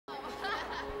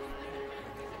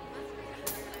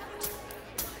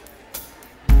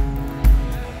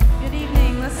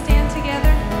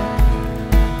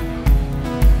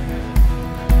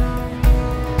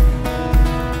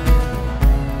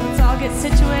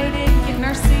situated, getting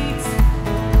our seats.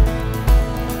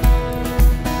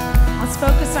 Let's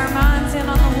focus our minds in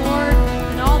on the Lord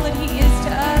and all that He is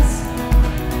to us,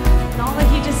 and all that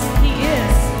He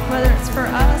is, whether it's for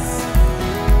us,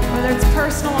 whether it's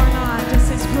personal or not,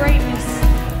 just His greatness,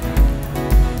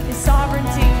 His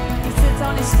sovereignty. He sits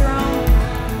on His throne.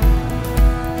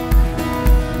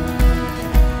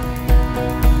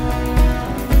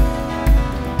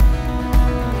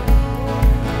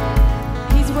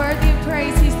 He's worthy of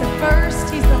praise. He's the first,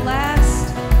 He's the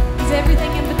last, He's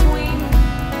everything in between.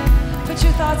 Put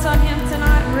your thoughts on Him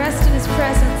tonight and rest in His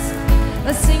presence.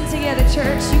 Let's sing together,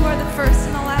 church. You are the first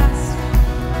and the last.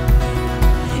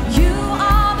 You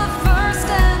are the first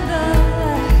and the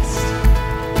last,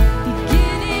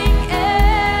 beginning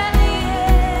and the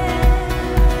end.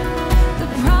 The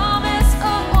promise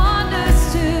of wonders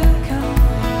to come.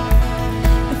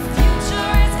 The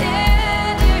future is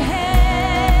in your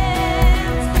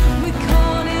hands. With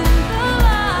caught in the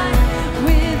light,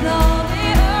 with all the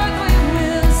earth we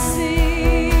will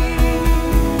see.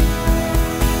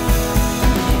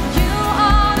 You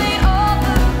are the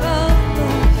author of love.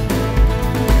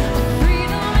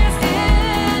 Freedom is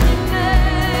in your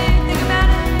name. Think about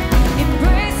it.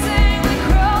 Embracing the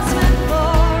cross went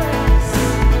for us,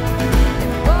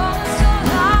 and brought us to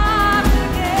life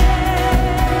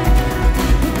again.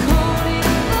 We're caught in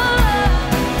the love,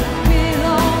 with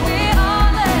all we are,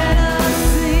 let us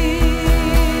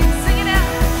sing. Sing it out.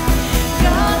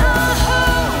 God our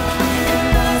hope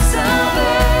and our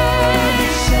salvation,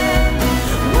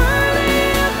 worthy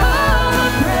of all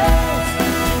our praise.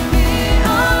 Be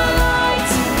our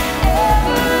light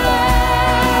everlasting.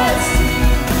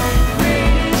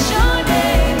 Great is your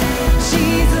name,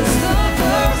 Jesus, the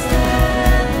first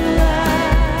and last.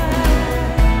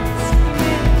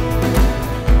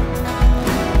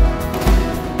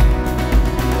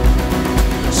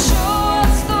 Show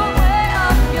us the way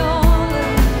of your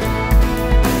love.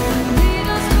 Lead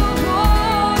us to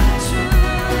glory true.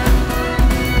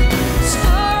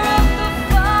 Stir up the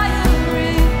fire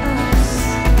in us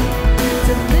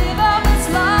to live out this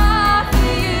life for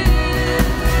you.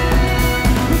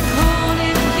 We're caught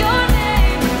in your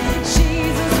name,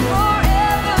 Jesus,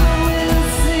 forever we'll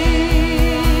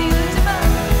sing.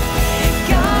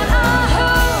 God our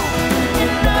hope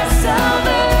and our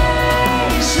salvation,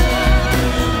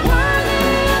 worthy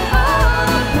of all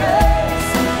the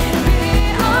praise. Be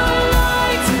our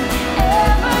light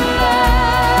everlasting.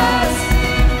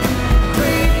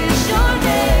 Great is your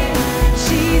name,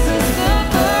 Jesus, the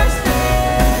first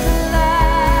and last.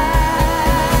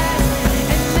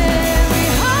 And every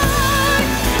heart,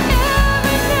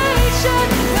 every nation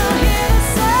will hear the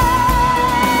sound.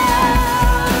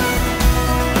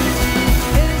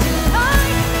 As your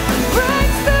light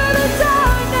breaks through the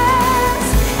darkness,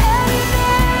 every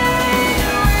name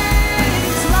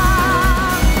rings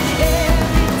loud.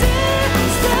 Every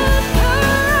distant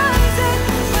horizon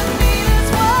will meet as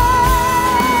one.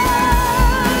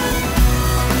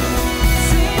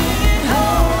 Singing,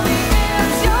 holy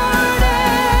is your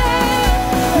name.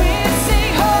 We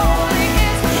sing, holy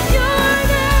is your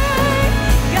name.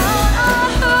 God our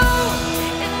hope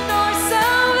and our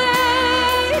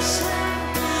salvation,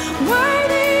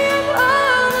 worthy of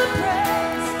all the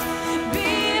praise. Be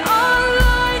our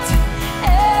light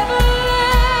everlasting.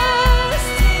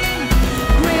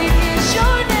 Great is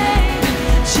your name,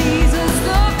 Jesus,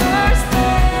 the first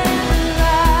and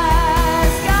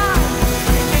last.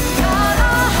 God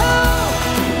our hope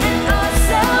and our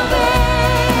salvation,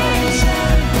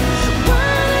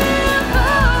 worthy of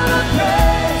all the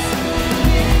praise.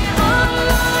 Be our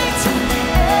light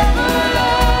everlasting.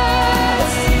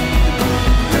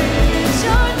 Great is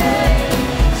your name,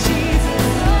 Jesus,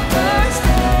 the first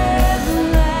and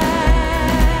last.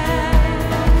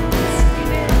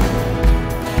 Amen.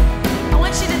 I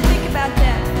want you to think about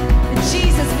that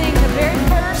Jesus being the very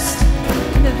first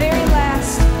and the very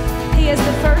last. He has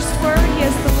the first word, He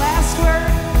has the last word.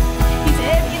 He's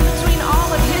in between all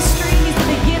of history. He's the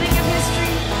beginning of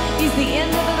history. He's the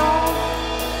end of it all.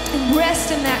 And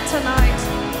rest in that tonight.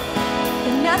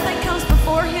 And nothing comes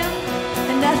before Him,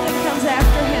 and nothing comes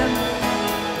after Him.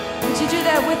 Would you do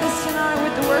that with us tonight,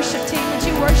 with the worship team? Would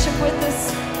you worship with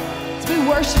us? As we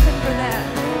worship Him for that.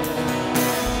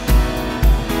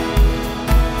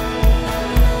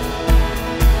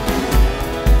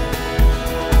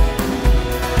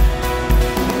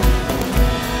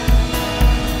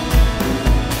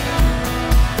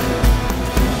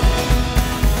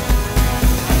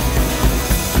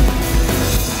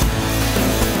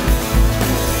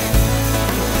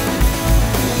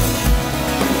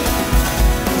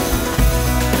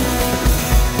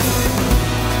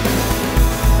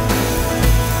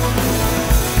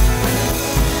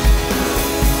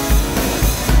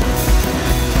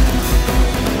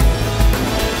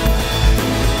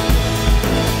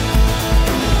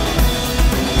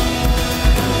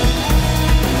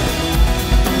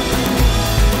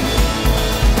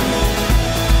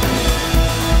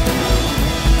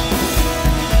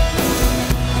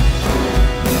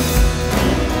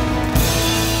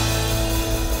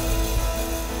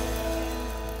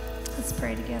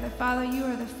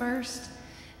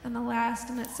 and the last,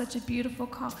 and it's such a beautiful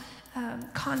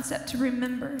concept to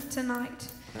remember tonight.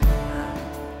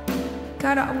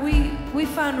 God, we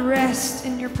find rest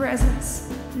in your presence,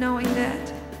 knowing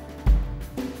that.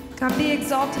 God, be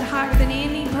exalted higher than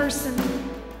any person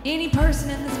in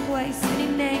this place,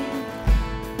 any name.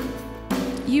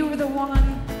 You are the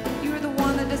one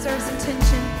that deserves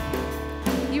attention.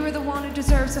 You are the one who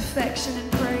deserves affection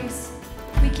and praise.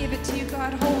 We give it to you,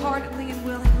 God, wholeheartedly and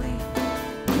willingly.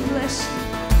 We bless you.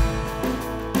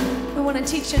 We want to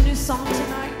teach you a new song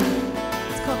tonight.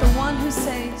 It's called The One Who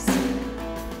Saves.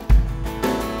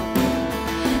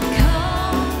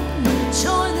 Come,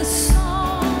 join the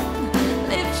song,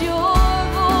 lift your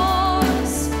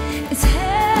voice. It's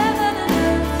heaven and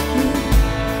earth with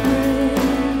praise.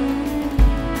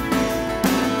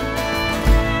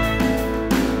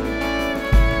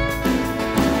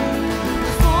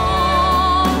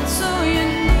 Fall to your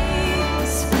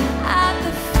knees at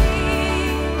the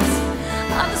feet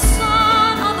of the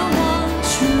Son of the one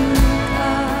true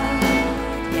God.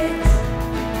 Yeah.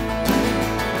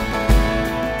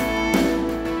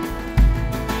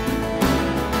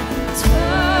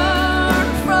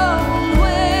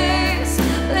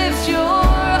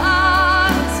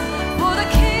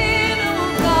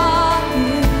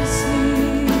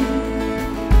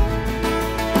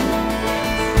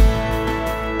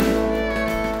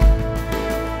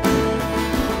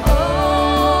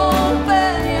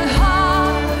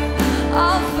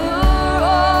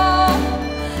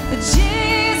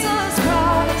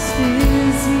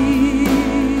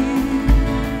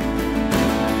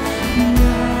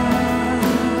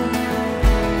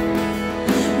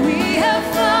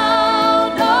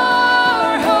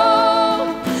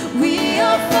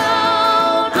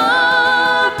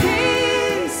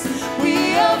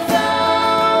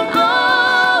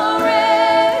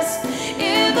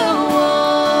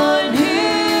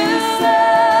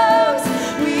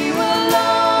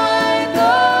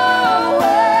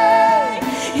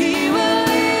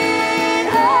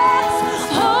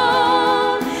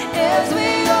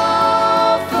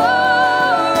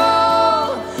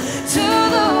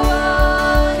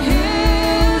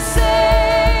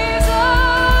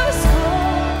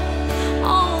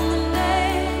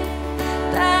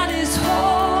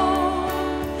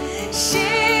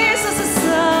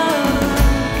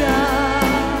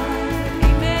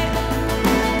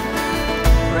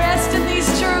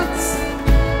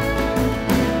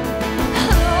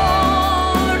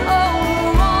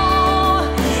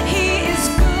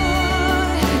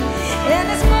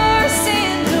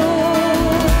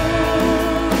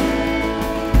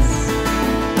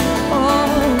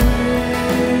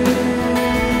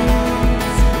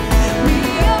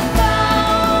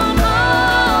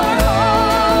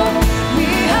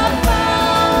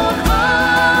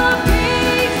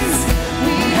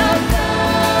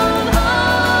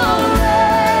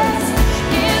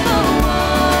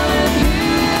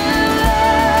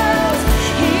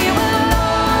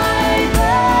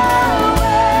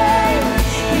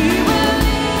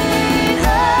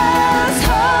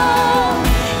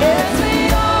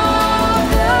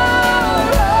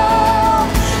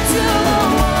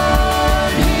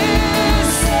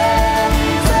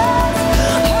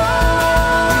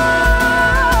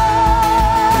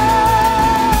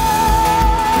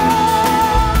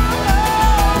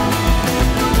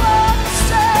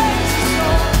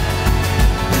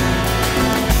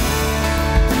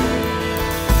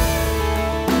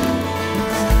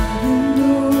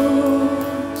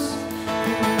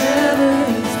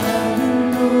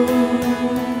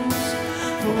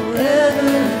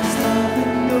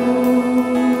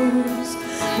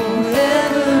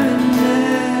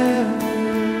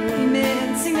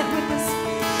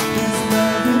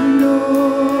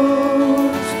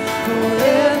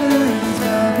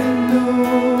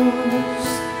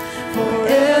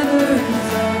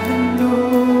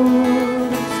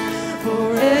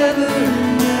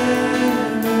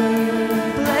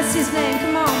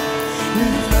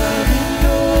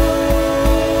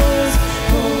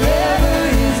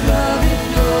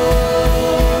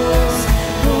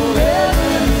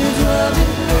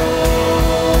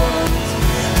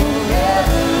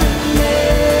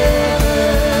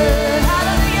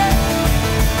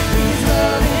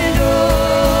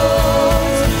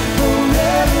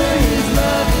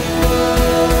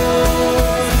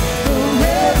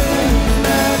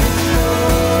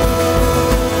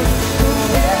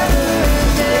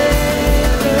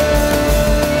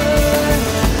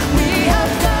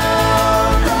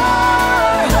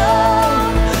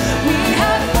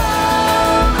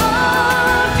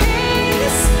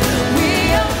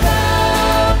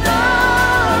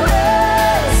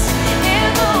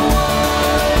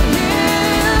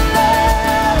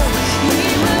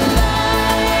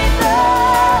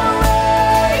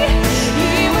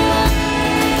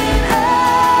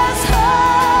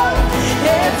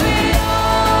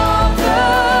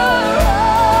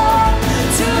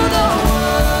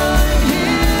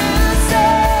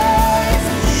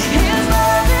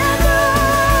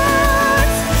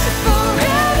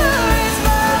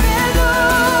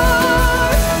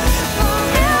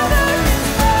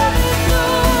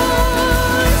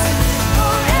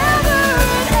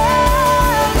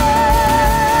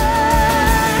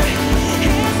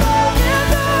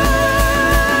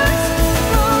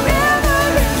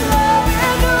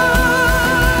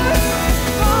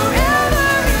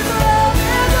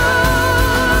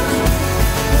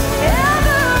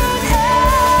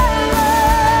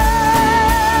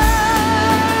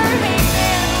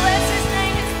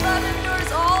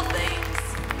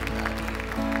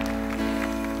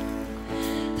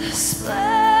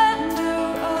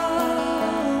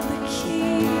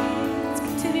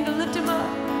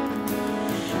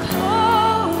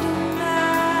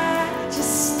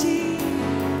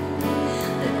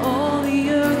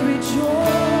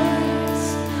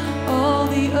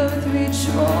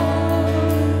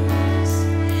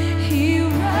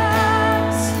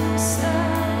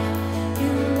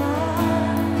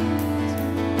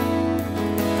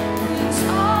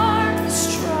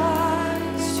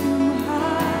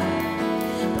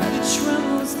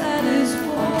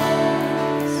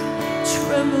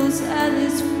 trembles at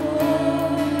His voice.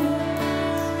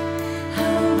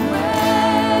 How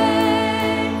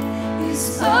great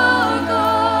is our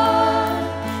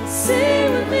God?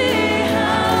 Sing with me.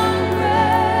 How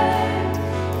great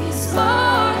is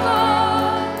our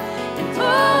God? And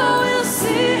all will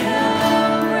see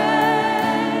how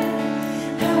great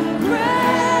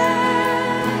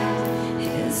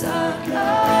is our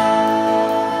God.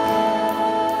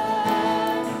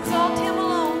 Exalt Him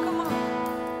alone. Come on.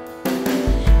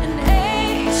 And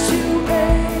age to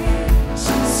age He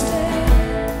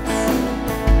stands,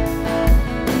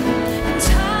 and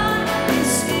time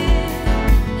is in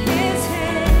His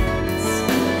hands,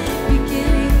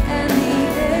 beginning and the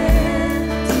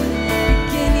end,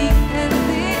 beginning and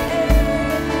the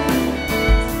end.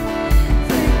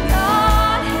 The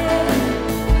Godhead,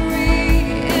 three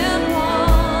in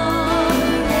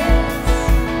one,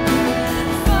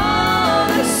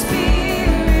 Father,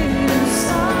 Spirit, and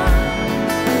Son,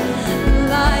 the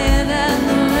Lion and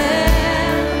the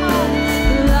Lamb,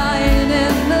 the Lion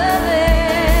and the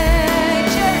Lamb.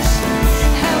 Church,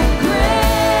 how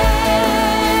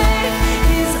great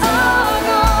is our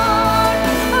God?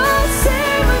 Oh,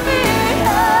 sing with me.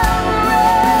 How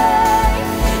great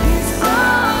is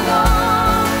our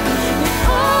God? And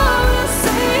all will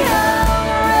say how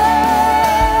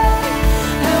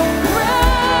great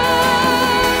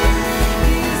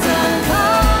is our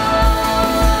God.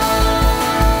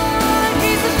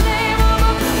 He's the name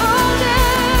above all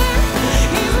names.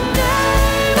 He's the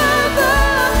name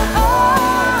above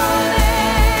all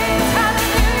names.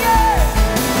 Hallelujah.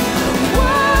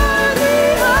 Worthy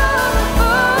of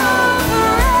all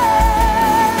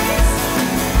praise.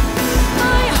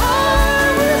 My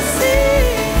heart will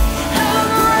sing how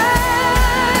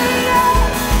great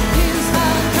is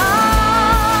our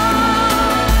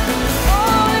God.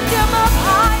 Oh, lift Him up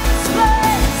high in this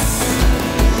place.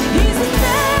 He's the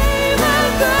name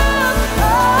above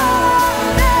all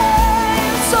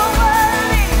names. So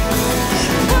worthy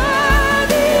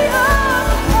of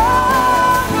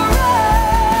all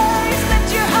praise. Lift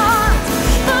your heart.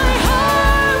 My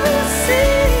heart will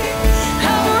sing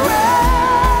how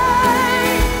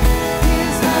great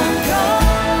is our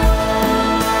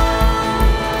God.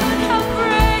 How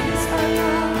great is our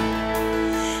God?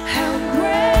 How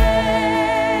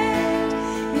great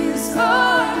is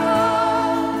our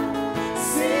God?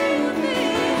 Sing with me.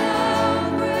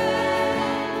 How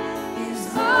great is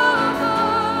our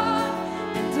God?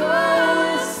 And all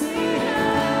will see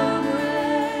how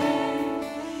great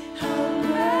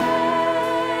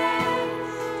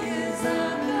is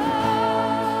our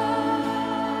God.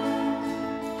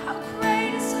 How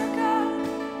great is our God?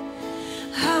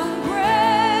 How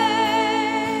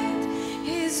great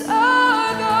is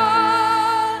our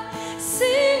God?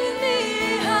 Sing with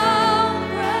me. How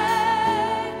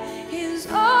great is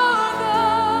our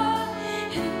God?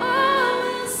 And all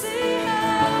will see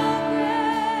how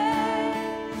great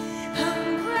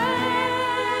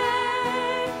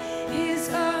is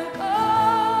our God.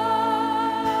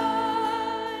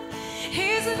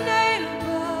 He's a name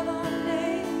above all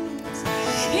names.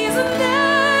 He's a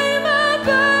name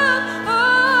above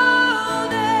all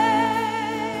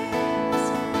names,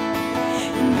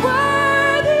 and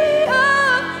worthy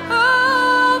of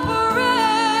all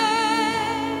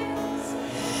praise.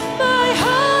 My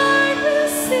heart will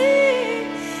sing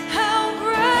how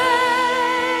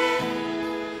great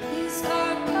is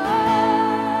our God.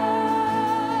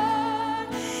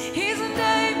 He's a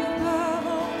name above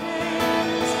all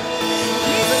names.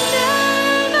 He's a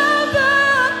name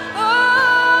above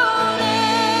all names.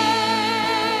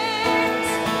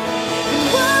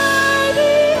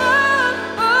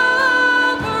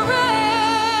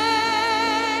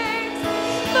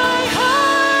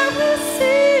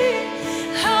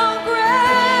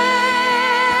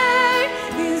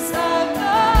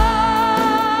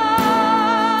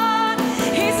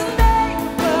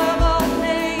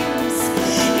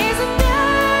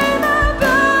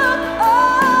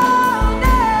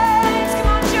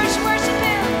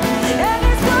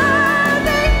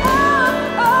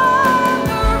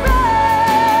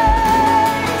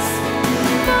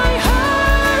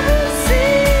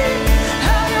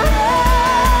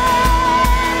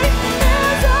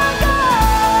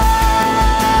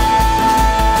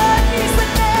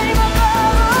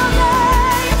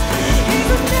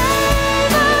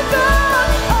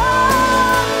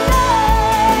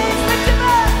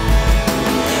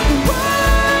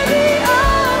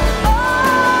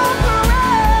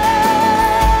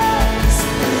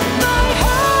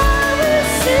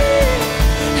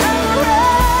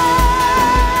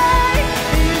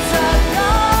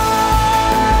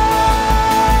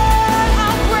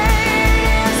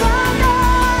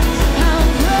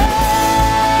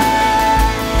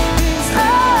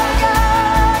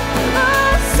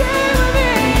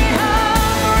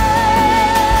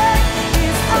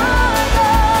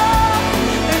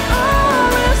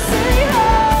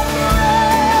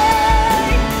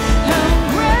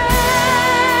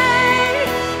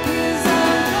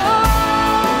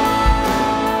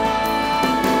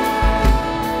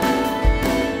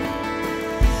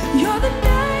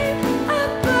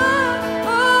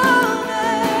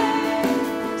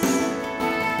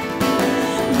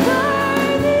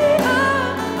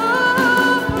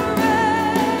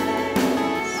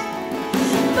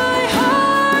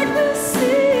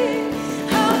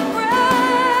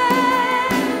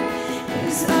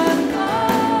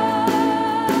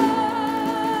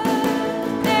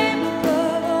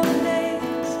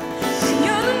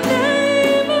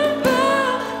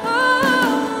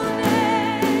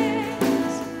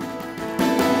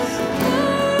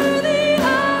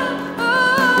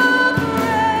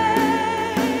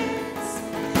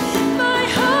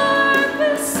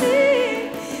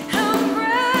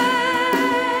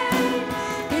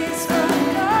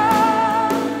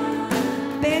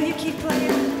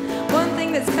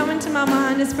 my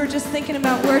mind as we're just thinking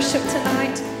about worship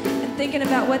tonight and thinking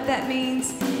about what that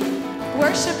means.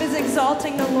 Worship is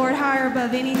exalting the Lord higher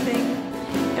above anything.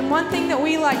 And one thing that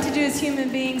we like to do as human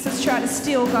beings is try to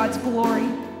steal God's glory.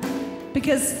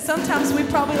 Because sometimes we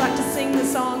probably like to sing the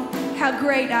song, "How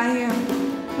great I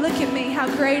am. Look at me, how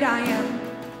great I am.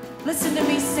 Listen to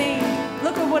me sing.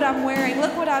 Look at what I'm wearing.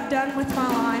 Look what I've done with my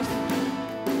life.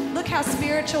 Look how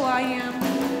spiritual I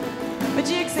am." Would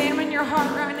you examine your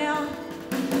heart right now?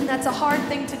 And that's a hard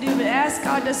thing to do, but ask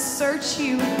God to search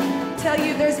you, tell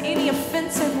you if there's any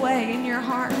offensive way in your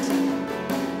heart,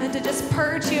 and to just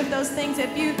purge you of those things.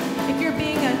 If you're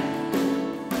being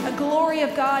a glory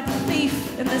of God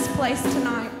thief in this place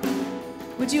tonight,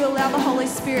 would you allow the Holy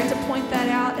Spirit to point that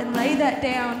out and lay that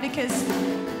down? Because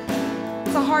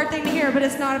it's a hard thing to hear, but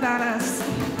it's not about us.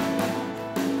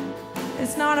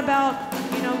 It's not about,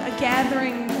 a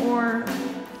gathering or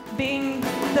being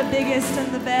the biggest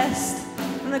and the best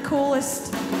and the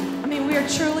coolest. I mean, we are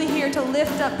truly here to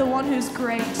lift up the one who's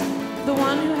great, the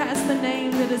one who has the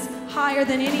name that is higher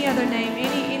than any other name.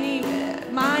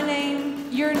 My name,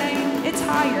 your name, it's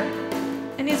higher.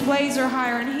 And his ways are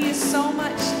higher, and he is so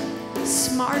much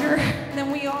smarter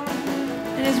than we are,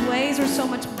 and his ways are so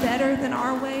much better than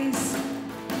our ways.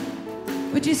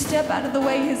 Would you step out of the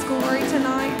way of his glory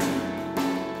tonight?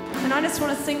 And I just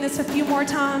want to sing this a few more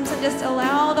times and just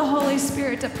allow the Holy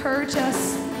Spirit to purge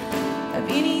us of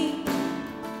any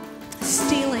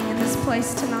stealing in this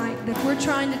place tonight, that we're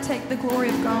trying to take the glory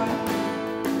of God.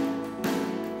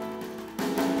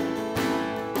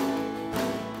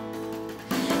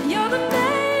 You're the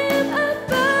name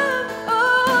above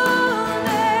all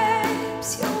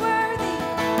names. You're worthy,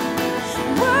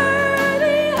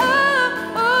 worthy of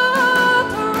all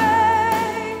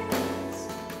praise.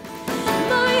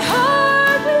 My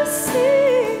heart will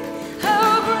sing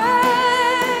how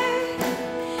great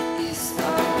is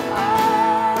our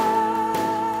God.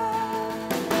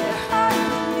 You're higher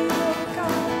than me, Lord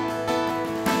God.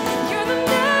 You're the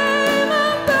name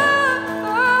above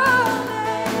all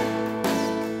names.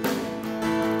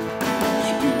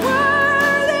 You're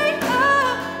worthy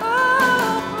of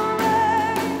all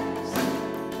praise.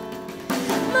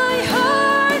 My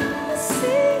heart will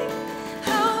sing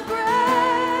how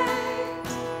great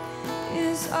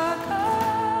is our God.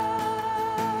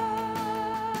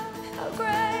 How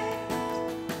great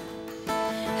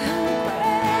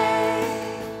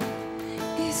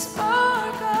is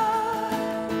our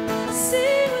God.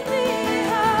 Sing with me,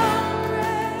 how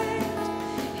great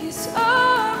is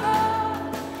our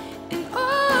God. And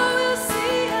all will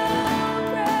see how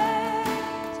great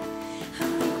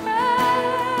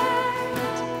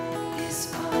is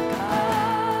our God.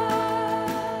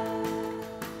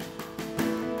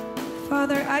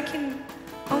 Father, I can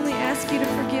only ask you to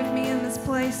forgive me in this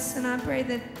place, and I pray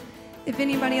that if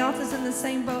anybody else is in the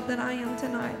same boat that I am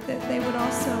tonight, that they would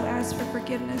also ask for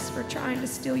forgiveness for trying to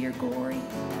steal your glory.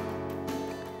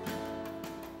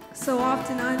 So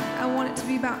often I want it to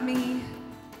be about me.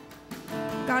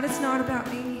 God, it's not about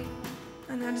me.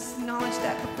 And I just acknowledge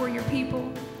that before your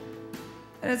people.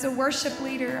 That as a worship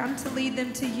leader, I'm to lead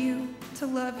them to you, to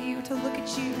love you, to look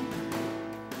at you.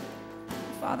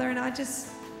 Father, and I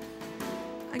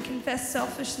confess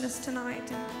selfishness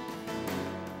tonight. And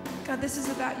God, this is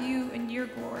about you and your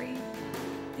glory.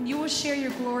 And you will share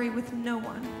your glory with no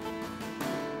one.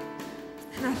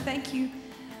 And I thank you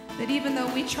that even though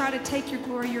we try to take your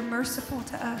glory, you're merciful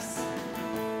to us.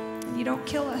 And you don't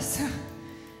kill us.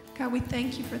 God, we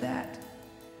thank you for that.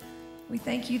 We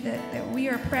thank you that we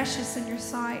are precious in your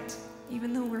sight,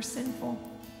 even though we're sinful.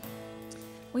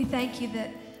 We thank you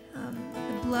that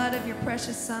the blood of your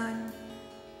precious Son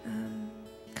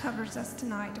covers us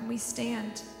tonight, and we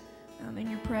stand in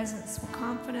your presence with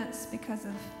confidence because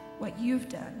of what you've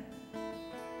done.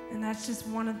 And that's just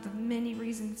one of the many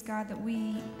reasons, God, that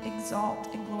we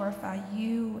exalt and glorify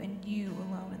you and you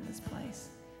alone in this place.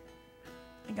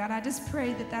 And God, I just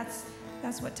pray that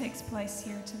that's what takes place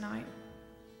here tonight,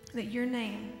 that your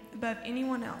name above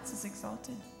anyone else is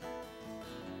exalted.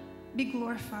 Be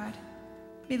glorified.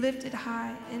 Be lifted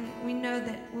high. And we know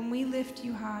that when we lift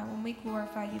you high, when we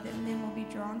glorify you, that men will be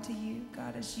drawn to you,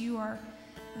 God, as you are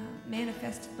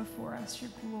manifested before us, your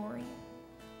glory.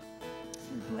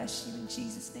 We bless you. In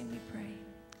Jesus' name we pray.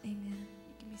 Amen.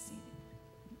 You can be seated.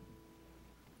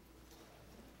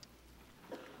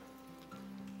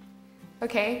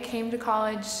 Okay, came to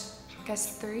college, I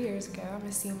guess 3 years ago. I'm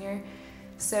a senior.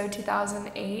 So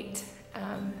 2008,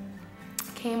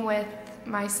 came with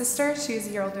my sister. She was a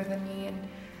year older than me, and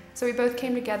so we both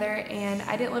came together, and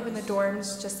I didn't live in the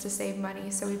dorms just to save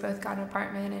money, so we both got an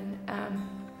apartment, and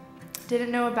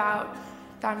didn't know about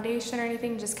foundation or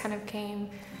anything, just kind of came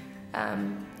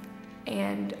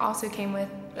and also came with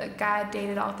a guy I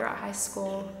dated all throughout high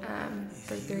school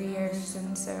for 3 years,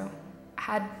 and so I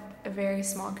had a very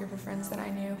small group of friends that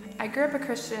I knew. I grew up a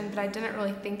Christian, but I didn't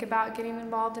really think about getting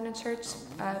involved in a church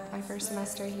my first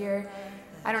semester here.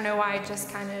 I don't know why, I just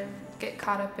kind of get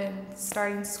caught up in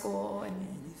starting school and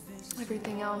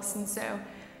everything else, and so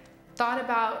thought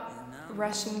about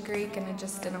Russian Greek, and it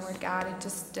just didn't work out. I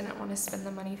just didn't want to spend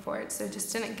the money for it, so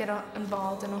just didn't get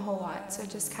involved in a whole lot. So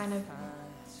just kind of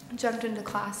jumped into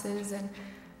classes, and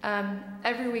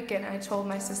every weekend I told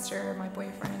my sister or my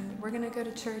boyfriend, we're gonna go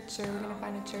to church, or we're gonna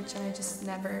find a church, and I just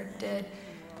never did.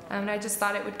 And I just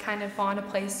thought it would kind of fall into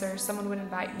place, or someone would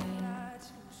invite me. And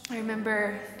I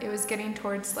remember it was getting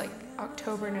towards like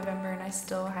October, November, and I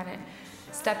still hadn't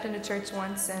stepped into church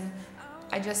once, and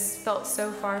I just felt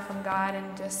so far from God,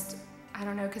 and just, I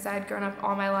don't know, because I had grown up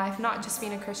all my life not just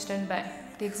being a Christian, but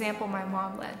the example my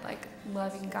mom led, like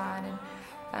loving God,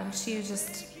 and she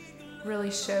just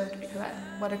really showed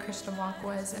what a Christian walk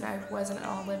was, and I wasn't at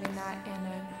all living that.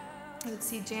 And let's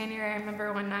see, January, I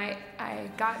remember one night I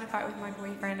got in a fight with my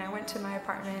boyfriend. I went to my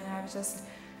apartment, and I was just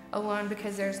alone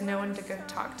because there's no one to go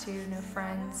talk to, no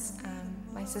friends.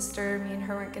 My sister, me and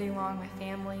her weren't getting along, my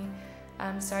family.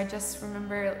 So I just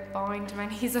remember falling to my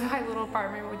knees in my little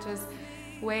apartment, which was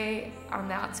way on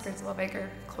the outskirts of Lubbock, or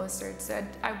closer. So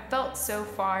I felt so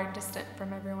far distant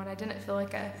from everyone. I didn't feel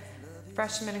like a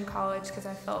freshman in college because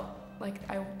I felt like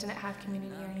I didn't have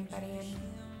community or anybody. And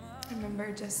I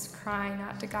remember just crying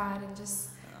out to God and just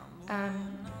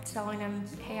telling him,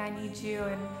 hey, I need you,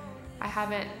 and I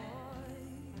haven't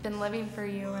been living for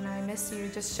you, and I miss you.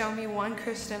 Just show me one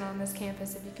Christian on this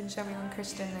campus. If you can show me one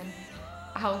Christian, then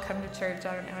I'll come to church.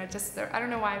 I don't know. I don't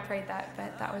know why I prayed that,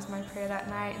 but that was my prayer that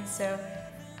night. And so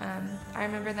I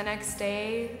remember the next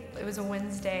day, it was a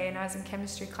Wednesday, and I was in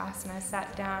chemistry class, and I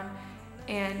sat down,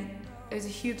 and it was a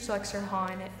huge lecture hall,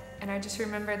 and I just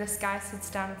remember this guy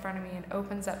sits down in front of me and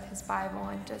opens up his Bible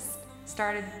and just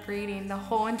started reading the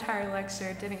whole entire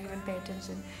lecture, didn't even pay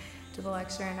attention to the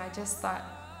lecture, and I just thought,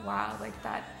 wow, like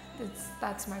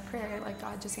that's my prayer, like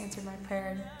God just answered my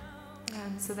prayer.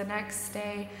 So the next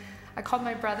day, I called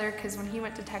my brother, because when he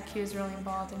went to Tech, he was really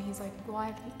involved, and he's like,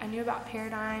 well, I knew about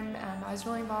Paradigm. I was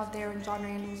really involved there when John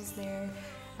Randall was there.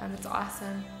 It's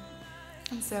awesome.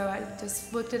 And so I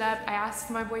just looked it up. I asked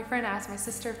my boyfriend, I asked my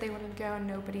sister if they wanted to go, and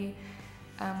nobody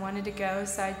wanted to go.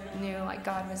 So I knew like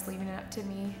God was leaving it up to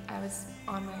me. I was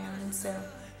on my own, and so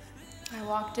I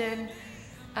walked in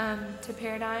to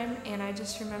Paradigm, and I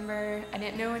just remember I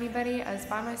didn't know anybody. I was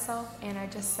by myself, and I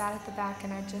just sat at the back,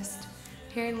 and I just,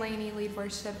 hearing Lainey lead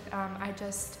worship, I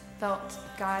just felt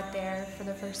God there for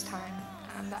the first time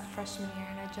that freshman year,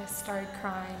 and I just started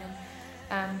crying,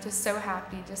 and just so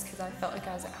happy just because I felt like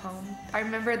I was at home. I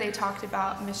remember they talked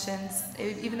about missions,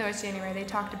 even though it's January, they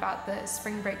talked about the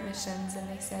spring break missions, and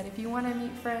they said, if you want to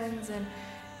meet friends and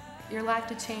your life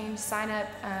to change, sign up.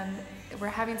 We're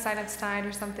having sign-ups tonight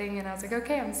or something, and I was like,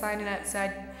 okay, I'm signing up. So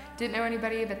I didn't know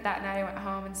anybody, but that night I went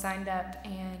home and signed up,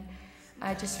 and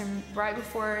I just, right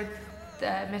before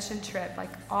the mission trip,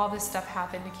 like all this stuff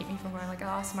happened to keep me from going. Like I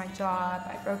lost my job,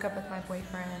 I broke up with my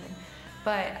boyfriend,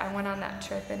 but I went on that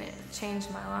trip, and it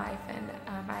changed my life, and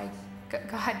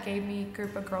God gave me a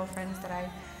group of girlfriends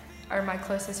that are my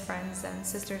closest friends and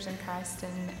sisters in Christ,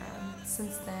 and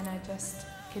since then I just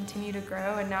continue to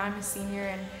grow, and now I'm a senior,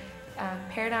 and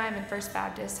Paradigm and First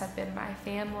Baptist have been my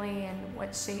family and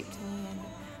what shaped me,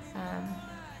 and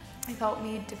it helped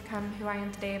me to become who I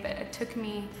am today. But it took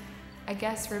me, I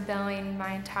guess, rebelling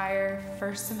my entire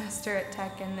first semester at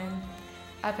Tech, and then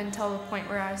up until the point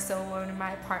where I was so alone in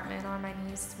my apartment on my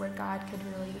knees, where God could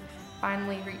really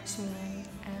finally reach me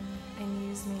and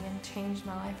use me and change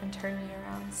my life and turn me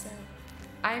around. So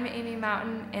I'm Amy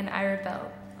Mountain, and I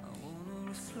rebelled.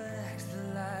 Reflects the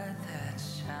light that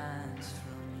shines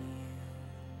from you.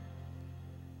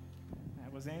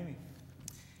 That was Amy.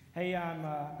 Hey,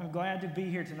 I'm glad to be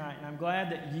here tonight, and I'm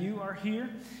glad that you are here.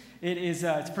 It's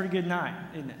a pretty good night,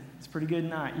 isn't it? It's a pretty good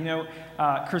night. You know,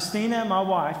 Christina, my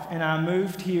wife, and I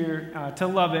moved here to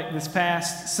Lubbock this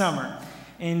past summer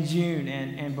in June,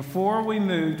 and before we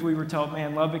moved, we were told,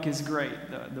 man, Lubbock is great.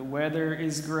 The weather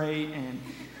is great, and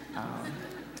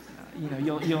you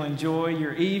know, you'll enjoy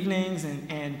your evenings,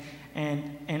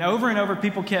 and over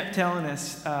people kept telling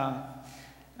us,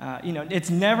 you know,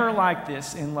 it's never like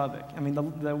this in Lubbock. I mean,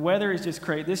 the weather is just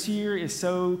crazy. This year is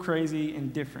so crazy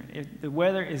and different. The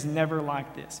weather is never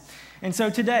like this. And so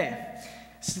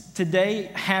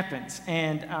today happens,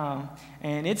 and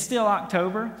it's still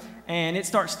October, and it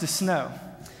starts to snow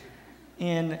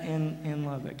in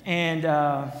Lubbock,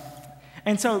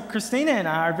 and so Christina and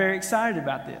I are very excited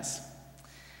about this.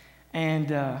 And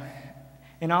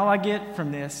And all I get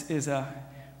from this is a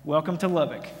welcome to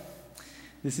Lubbock.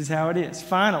 This is how it is.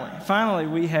 Finally,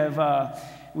 we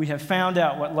have found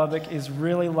out what Lubbock is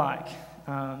really like.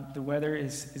 The weather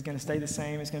is going to stay the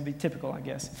same. It's going to be typical, I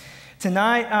guess.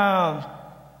 Tonight,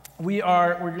 we're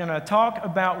going to talk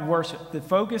about worship. The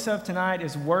focus of tonight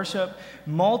is worship,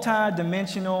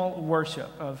 multi-dimensional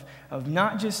worship of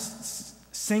not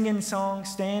just singing songs,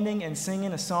 standing and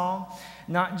singing a song,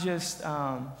 not just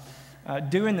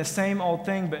doing the same old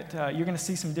thing, but you're going to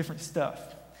see some different stuff.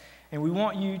 And we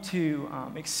want you to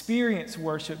experience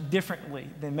worship differently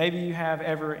than maybe you have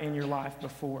ever in your life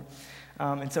before.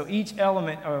 And so each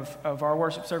element of our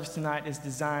worship service tonight is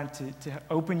designed to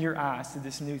open your eyes to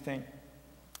this new thing.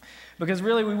 Because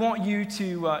really we want you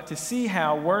to see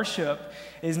how worship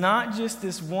is not just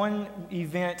this one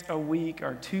event a week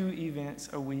or 2 events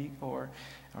a week or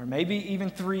maybe even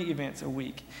 3 events a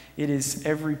week. It is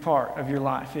every part of your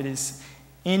life. It is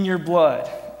in your blood,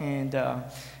 and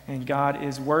God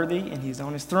is worthy, and He's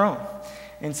on His throne.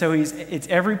 And so it's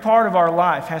every part of our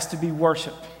life has to be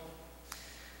worship.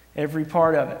 Every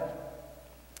part of it.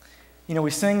 You know,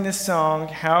 we sing this song,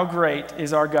 "How Great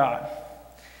Is Our God?"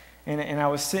 And I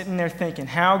was sitting there thinking,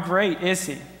 how great is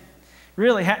He?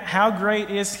 Really, how great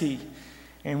is He?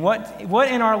 And what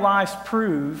in our lives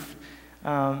prove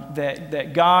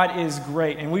that God is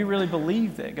great? And we really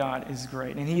believe that God is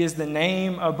great, and He is the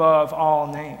name above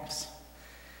all names.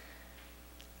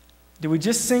 Do we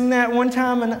just sing that one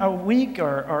time a week,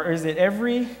 or is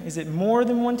it more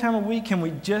than one time a week? Can we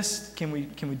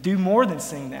do more than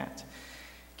sing that?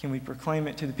 Can we proclaim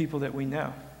it to the people that we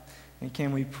know? And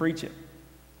can we preach it?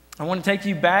 I want to take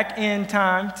you back in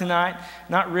time tonight.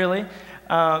 Not really,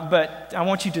 but I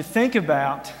want you to think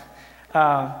about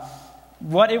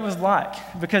what it was like,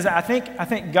 because I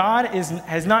think God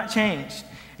has not changed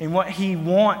in what He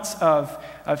wants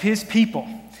of His people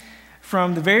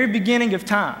from the very beginning of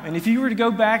time. And if you were to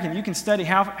go back, and you can study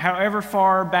however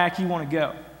far back you want to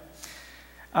go,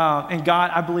 and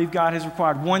I believe God has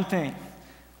required one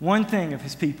thing of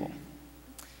His people.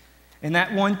 And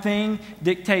that one thing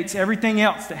dictates everything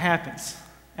else that happens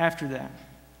after that.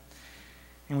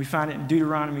 And we find it in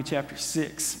Deuteronomy chapter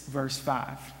 6, verse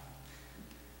 5,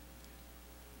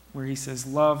 where He says,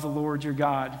 "Love the Lord your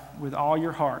God with all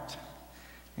your heart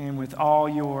and with all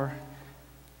your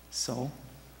soul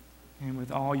and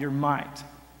with all your might."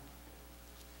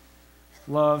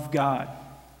 Love God.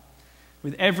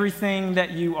 With everything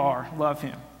that you are, love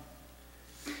Him.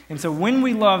 And so when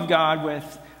we love God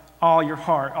with all your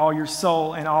heart, all your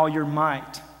soul, and all your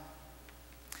might,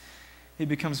 it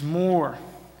becomes more.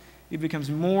 It becomes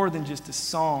more than just a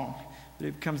song, but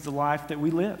it becomes the life that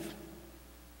we live.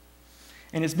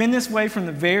 And it's been this way from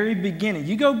the very beginning.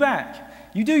 You go back.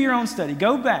 You do your own study.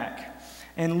 Go back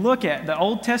and look at the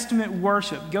Old Testament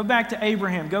worship. Go back to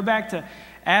Abraham. Go back to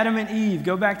Adam and Eve.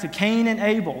 Go back to Cain and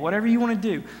Abel. Whatever you want to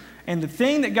do. And the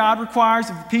thing that God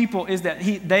requires of the people is that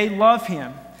they love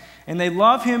Him. And they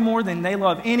love Him more than they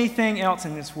love anything else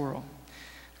in this world.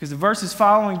 Because the verses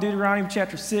following Deuteronomy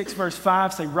chapter 6, verse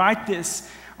 5 say, "Write this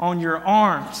on your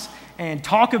arms and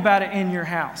talk about it in your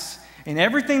house." And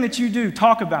everything that you do,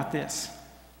 talk about this.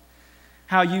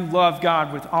 How you love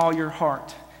God with all your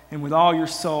heart and with all your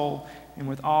soul and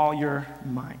with all your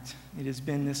might. It has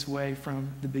been this way from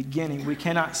the beginning. We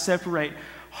cannot separate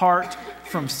heart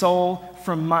from soul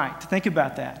from might. Think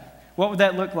about that. What would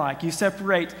that look like? You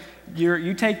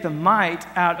take the might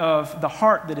out of the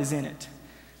heart that is in it.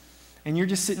 And you're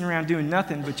just sitting around doing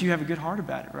nothing, but you have a good heart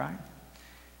about it, right?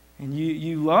 And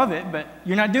you love it, but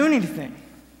you're not doing anything.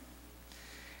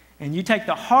 And you take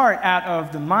the heart out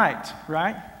of the might,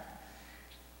 right?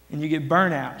 And you get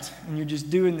burnout. And you're just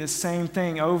doing this same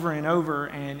thing over and over,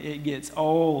 and it gets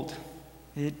old.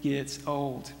 It gets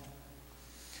old.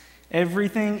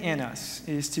 Everything in us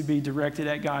is to be directed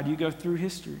at God. You go through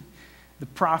history. The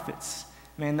prophets,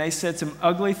 man, they said some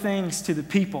ugly things to the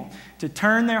people to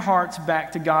turn their hearts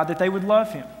back to God, that they would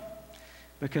love Him,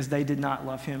 because they did not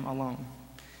love Him alone.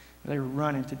 They were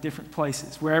running to different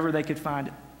places, wherever they could find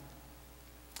it.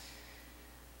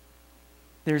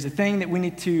 There's a thing that we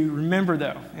need to remember,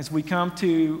 though, as we come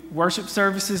to worship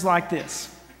services like this.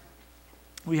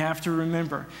 We have to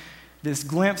remember this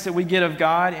glimpse that we get of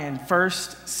God in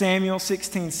 1 Samuel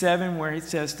 16:7, where it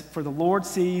says, "For the Lord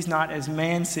sees not as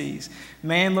man sees.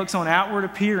 Man looks on outward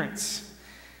appearance,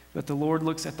 but the Lord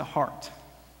looks at the heart."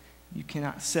 You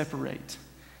cannot separate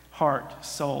heart,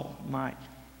 soul, might.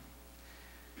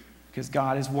 Because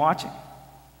God is watching.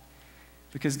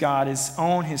 Because God is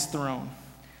on His throne.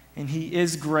 And He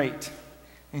is great.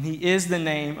 And He is the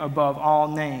name above all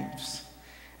names.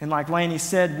 And like Laney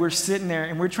said, we're sitting there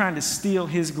and we're trying to steal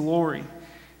His glory.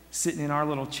 sitting in our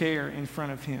little chair in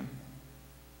front of him.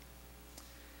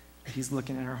 He's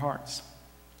looking at our hearts.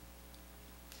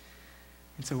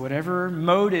 And so whatever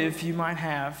motive you might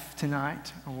have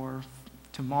tonight or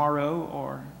tomorrow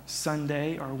or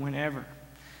Sunday or whenever,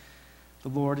 the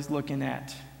Lord is looking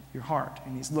at your heart,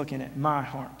 and he's looking at my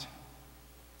heart.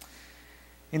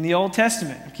 In the Old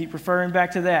Testament, I keep referring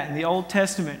back to that. In the Old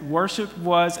Testament, worship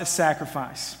was a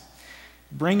sacrifice.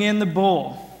 Bring in the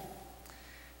bull,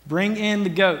 bring in the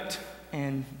goat,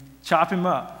 and chop him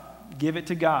up. Give it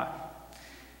to God.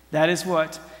 That is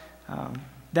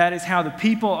how the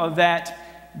people of that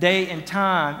day and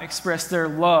time expressed their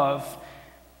love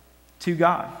to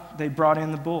God. They brought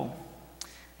in the bull.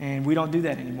 And we don't do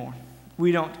that anymore.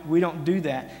 We don't do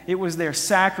that. It was their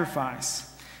sacrifice.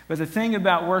 But the thing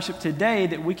about worship today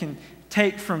that we can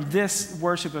take from this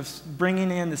worship of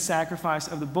bringing in the sacrifice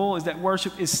of the bull is that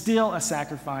worship is still a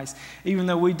sacrifice, even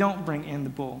though we don't bring in the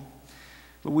bull.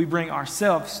 But we bring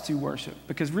ourselves to worship.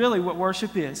 Because really what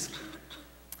worship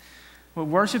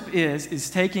is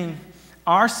taking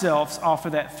ourselves off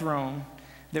of that throne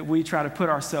that we try to put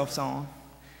ourselves on,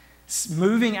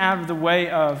 moving out of the way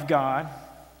of God,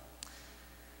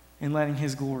 and letting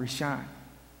his glory shine.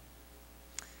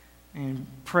 And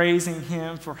praising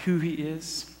him for who he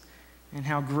is and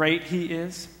how great he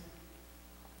is.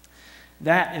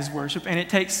 That is worship, and it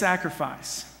takes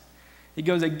sacrifice. It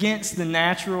goes against the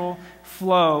natural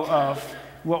flow of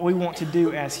what we want to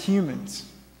do as humans.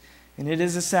 And it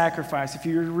is a sacrifice. If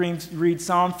you read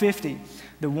Psalm 50,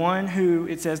 the one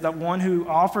who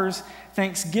offers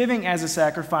thanksgiving as a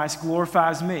sacrifice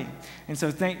glorifies me. And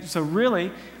so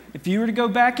really, if you were to go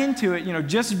back into it,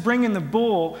 just bringing the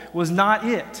bull was not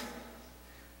it.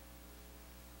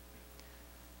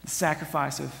 The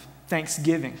sacrifice of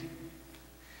thanksgiving.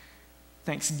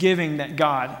 Thanksgiving that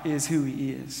God is who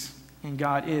he is. And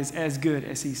God is as good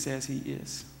as he says he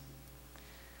is.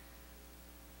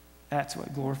 That's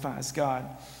what glorifies God.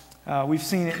 We've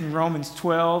seen it in Romans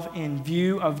 12. In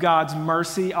view of God's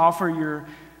mercy, offer your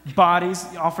bodies,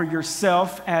 offer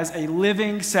yourself as a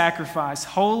living sacrifice,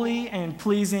 holy and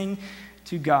pleasing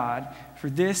to God. For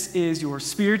this is your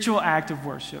spiritual act of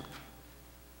worship.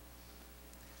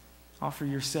 Offer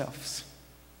yourselves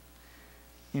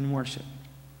in worship.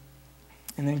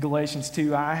 And then Galatians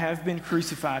 2, I have been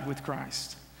crucified with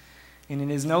Christ. And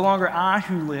it is no longer I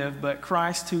who live, but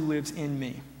Christ who lives in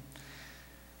me.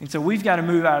 And so we've got to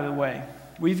move out of the way.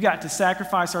 We've got to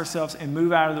sacrifice ourselves and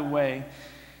move out of the way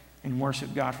and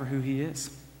worship God for who he is.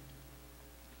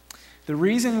 The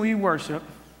reason we worship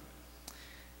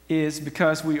is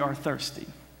because we are thirsty.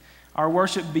 Our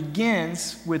worship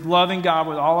begins with loving God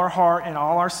with all our heart and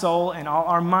all our soul and all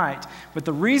our might. But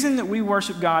the reason that we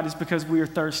worship God is because we are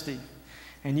thirsty.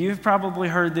 And you've probably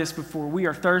heard this before. We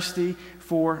are thirsty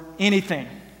for anything.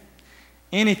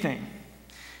 Anything.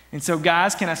 And so,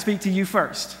 guys, can I speak to you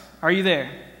first? Are you there?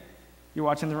 You're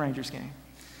watching the Rangers game.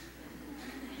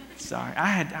 Sorry.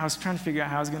 I was trying to figure out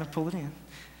how I was going to pull it in.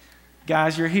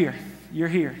 Guys, you're here. You're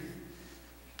here.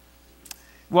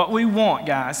 What we want,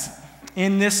 guys,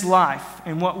 in this life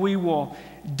and what we will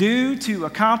do to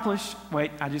accomplish,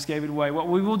 I just gave it away. What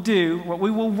we will do, what we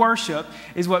will worship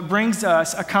is what brings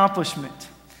us accomplishment.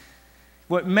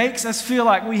 What makes us feel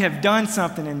like we have done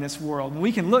something in this world. And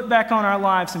we can look back on our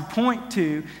lives and point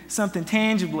to something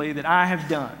tangibly that I have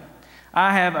done.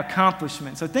 I have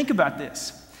accomplishment. So think about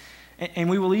this. And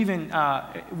we will even,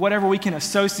 whatever we can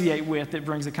associate with that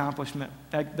brings accomplishment,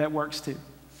 that works too.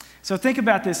 So think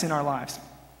about this in our lives.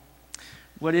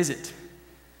 What is it?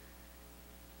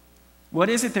 What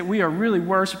is it that we are really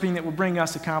worshiping that will bring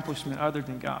us accomplishment other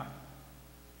than God?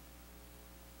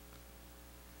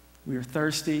 We are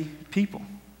thirsty people.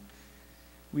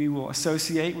 We will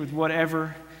associate with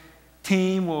whatever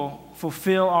team will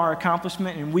fulfill our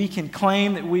accomplishment, and we can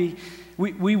claim that we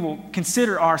will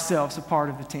consider ourselves a part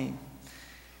of the team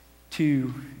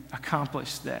to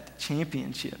accomplish that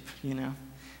championship,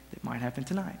 that might happen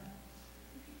tonight.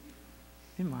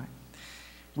 It might.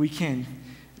 We can,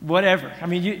 whatever.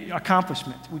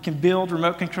 Accomplishment. We can build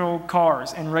remote-controlled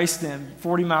cars and race them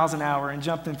 40 miles an hour and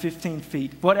jump them 15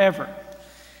 feet. Whatever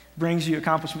brings you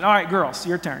accomplishment. All right, girls,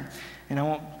 your turn. And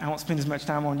I won't spend as much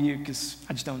time on you because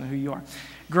I just don't know who you are.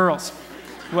 Girls,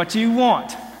 what you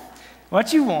want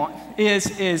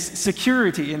is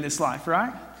security in this life,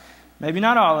 right? Maybe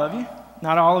not all of you.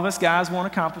 Not all of us guys want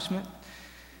accomplishment.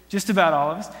 Just about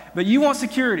all of us. But you want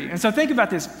security. And so think about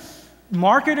this.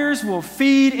 Marketers will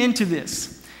feed into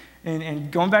this.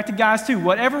 And going back to guys too,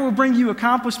 whatever will bring you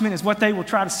accomplishment is what they will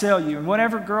try to sell you. And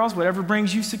whatever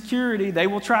brings you security, they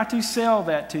will try to sell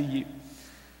that to you.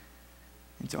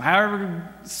 And so however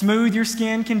smooth your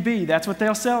skin can be, that's what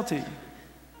they'll sell to you.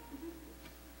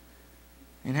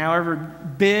 And however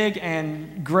big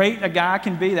and great a guy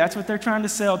can be, that's what they're trying to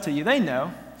sell to you. They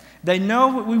know. They know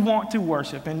what we want to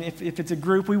worship. And if it's a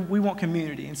group, we want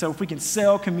community. And so if we can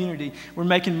sell community, we're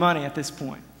making money at this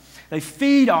point. They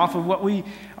feed off of what we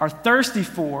are thirsty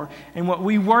for and what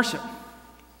we worship.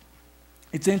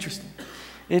 It's interesting.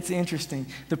 It's interesting.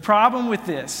 The problem with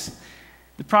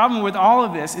all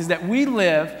of this is that we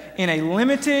live in a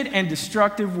limited and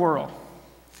destructive world.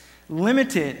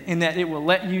 Limited in that it will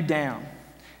let you down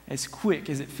as quick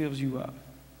as it fills you up.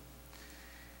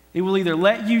 It will either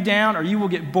let you down or you will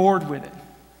get bored with it.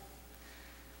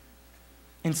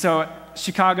 And so,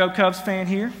 Chicago Cubs fan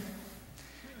here,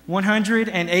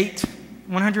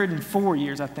 104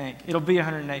 years, I think. It'll be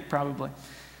 108 probably.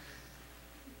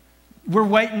 We're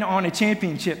waiting on a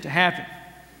championship to happen.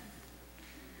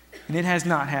 And it has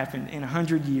not happened in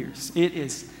 100 years.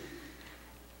 It's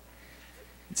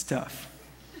tough.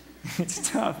 It's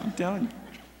tough, I'm telling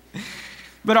you.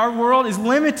 But our world is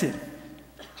limited.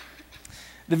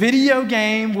 The video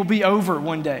game will be over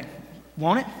one day,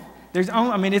 won't it?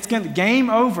 It's going to game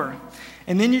over.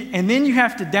 And then you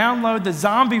have to download the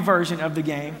zombie version of the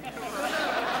game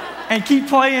and keep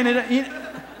playing it.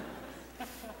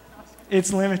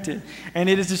 It's limited, and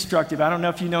it is destructive. I don't know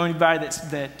if you know anybody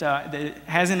that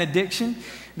has an addiction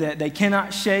that they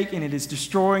cannot shake, and it is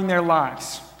destroying their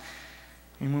lives.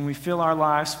 And when we fill our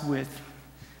lives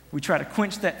we try to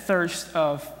quench that thirst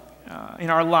in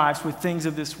our lives with things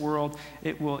of this world,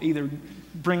 it will either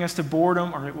bring us to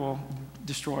boredom or it will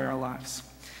destroy our lives.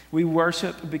 We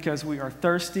worship because we are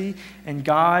thirsty, and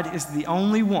God is the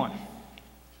only one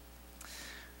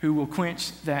who will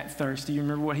quench that thirst. Do you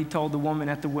remember what he told the woman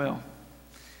at the well?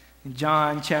 In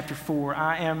John chapter 4,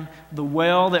 I am the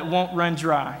well that won't run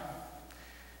dry,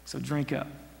 so drink up.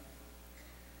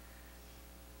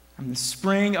 I'm the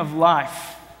spring of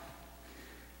life.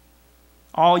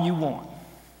 All you want,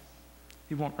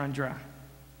 it won't run dry.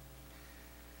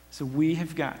 So we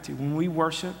have got to, when we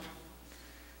worship,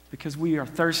 because we are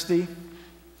thirsty,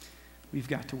 we've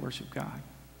got to worship God.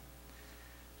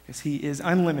 Because he is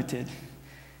unlimited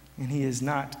and he is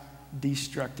not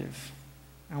destructive.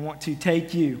 I want to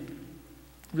take you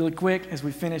really quick as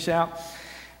we finish out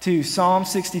to Psalm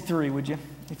 63, would you?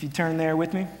 If you turn there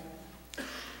with me.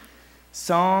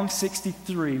 Psalm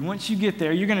 63. Once you get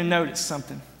there, you're going to notice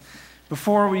something.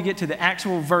 Before we get to the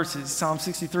actual verses, Psalm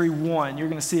 63:1, you're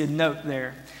going to see a note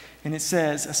there. And it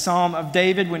says, a psalm of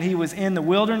David when he was in the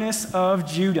wilderness of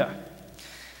Judah.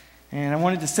 And I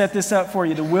wanted to set this up for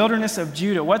you, the wilderness of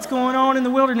Judah. What's going on in the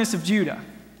wilderness of Judah?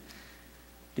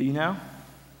 Do you know?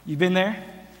 You've been there?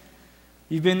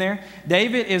 You've been there?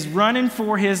 David is running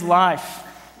for his life.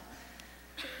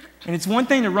 And it's one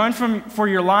thing to run for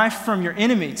your life from your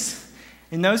enemies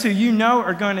and those who you know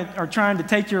are trying to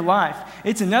take your life.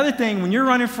 It's another thing when you're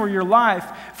running for your life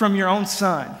from your own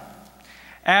son.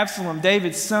 Absalom,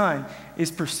 David's son, is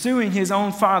pursuing his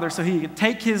own father so he could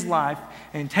take his life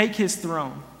and take his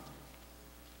throne.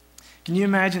 Can you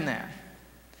imagine that?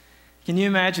 Can you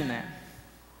imagine that?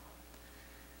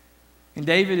 And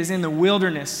David is in the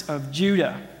wilderness of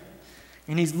Judah,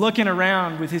 and he's looking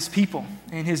around with his people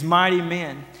and his mighty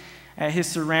men at his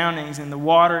surroundings, and the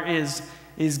water is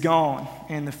gone,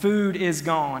 and the food is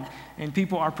gone, and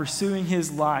people are pursuing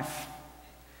his life.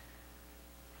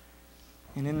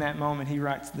 And in that moment, he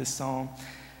writes this psalm,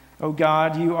 "O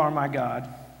God, you are my God.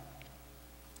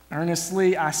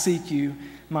 Earnestly I seek you.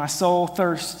 My soul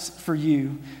thirsts for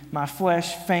you. My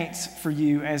flesh faints for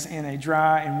you as in a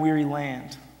dry and weary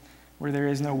land where there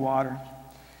is no water.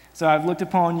 So I've looked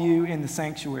upon you in the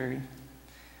sanctuary,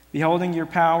 beholding your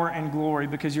power and glory,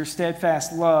 because your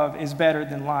steadfast love is better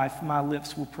than life. My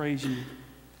lips will praise you.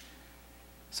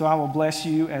 So I will bless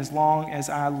you as long as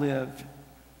I live.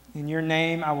 In your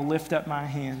name I will lift up my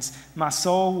hands. My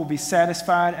soul will be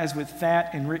satisfied as with fat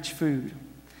and rich food.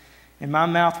 And my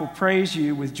mouth will praise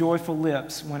you with joyful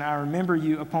lips when I remember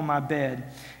you upon my bed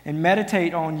and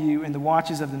meditate on you in the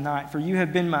watches of the night, for you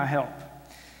have been my help.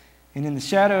 And in the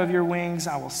shadow of your wings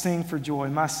I will sing for joy.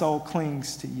 My soul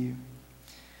clings to you,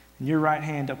 and your right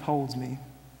hand upholds me.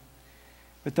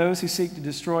 But those who seek to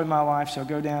destroy my life shall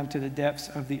go down to the depths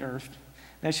of the earth.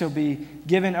 They shall be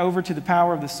given over to the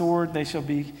power of the sword. They shall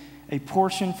be a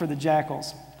portion for the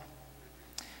jackals.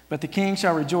 But the king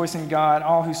shall rejoice in God.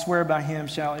 All who swear by him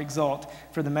shall exult,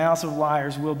 for the mouths of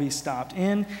liars will be stopped."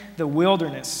 In the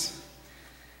wilderness,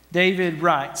 David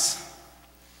writes,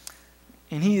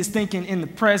 and he is thinking in the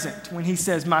present when he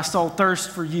says, "My soul thirsts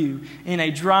for you," in a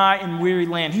dry and weary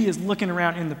land. He is looking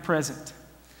around in the present.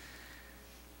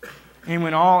 And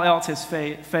when all else has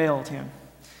failed him,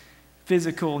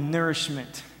 physical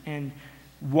nourishment and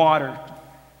water,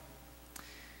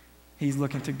 He's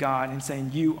looking to God and saying,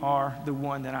 you are the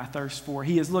one that I thirst for.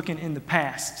 He is looking in the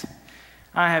past.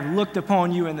 I have looked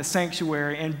upon you in the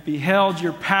sanctuary and beheld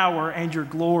your power and your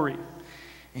glory.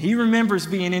 And he remembers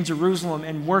being in Jerusalem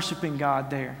and worshiping God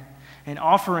there and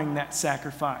offering that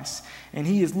sacrifice. And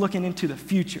he is looking into the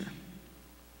future.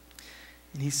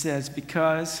 And he says,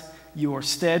 because your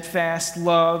steadfast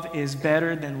love is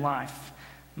better than life,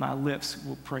 my lips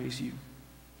will praise you.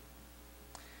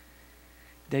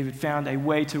 David found a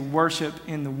way to worship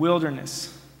in the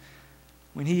wilderness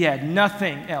when he had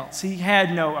nothing else. He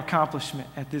had no accomplishment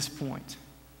at this point.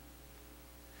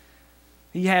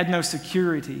 He had no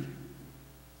security.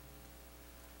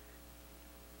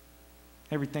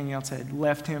 Everything else had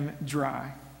left him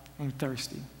dry and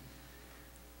thirsty.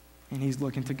 And he's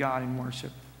looking to God in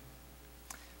worship.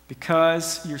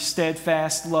 Because your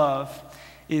steadfast love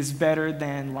is better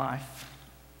than life,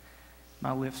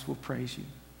 my lips will praise you.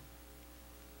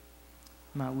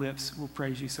 My lips will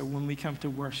praise you. So when we come to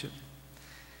worship,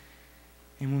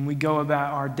 and when we go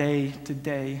about our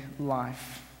day-to-day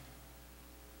life,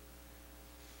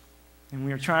 and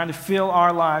we are trying to fill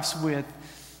our lives with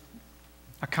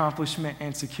accomplishment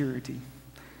and security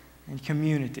and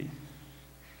community,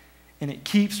 and it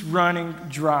keeps running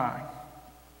dry,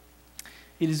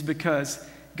 it is because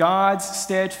God's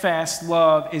steadfast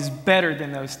love is better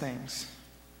than those things.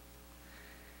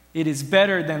 It is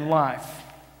better than life.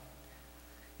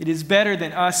 It is better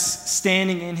than us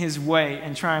standing in his way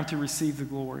and trying to receive the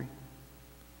glory.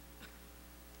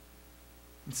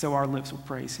 And so our lips will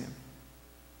praise him.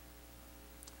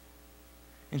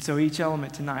 And so each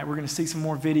element tonight, we're going to see some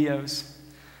more videos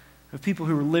of people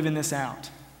who are living this out.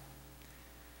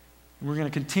 And we're going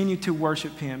to continue to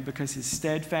worship him because his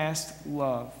steadfast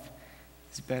love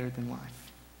is better than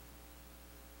life.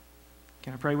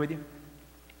 Can I pray with you?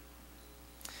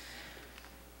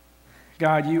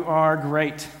 God, you are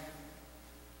great.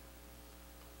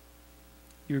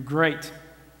 You're great.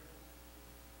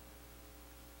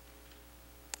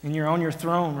 And you're on your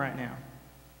throne right now.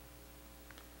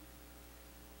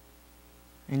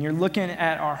 And you're looking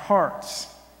at our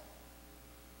hearts.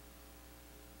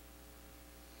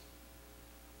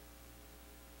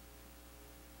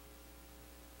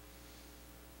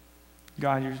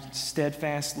 God, your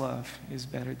steadfast love is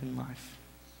better than life.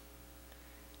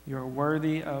 You are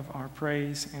worthy of our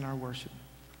praise and our worship.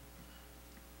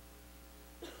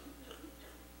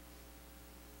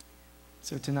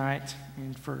 So tonight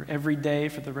and for every day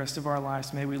for the rest of our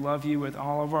lives, may we love you with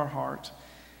all of our heart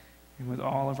and with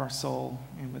all of our soul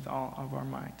and with all of our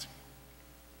might.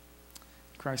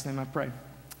 In Christ's name I pray.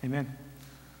 Amen.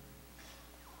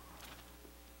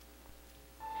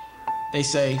 They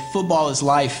say football is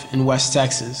life in West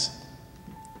Texas.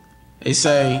 They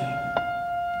say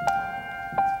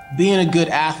being a good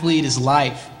athlete is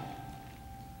life.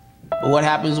 But what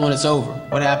happens when it's over?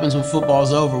 What happens when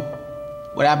football's over?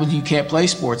 What happens when you can't play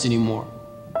sports anymore?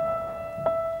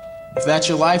 If that's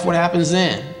your life, what happens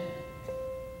then?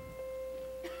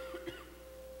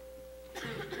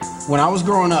 When I was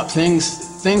growing up,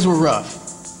 things were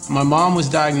rough. My mom was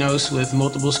diagnosed with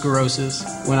multiple sclerosis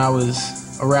when I was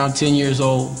around 10 years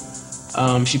old.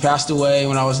 She passed away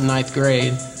when I was in 9th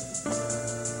grade.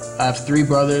 I have 3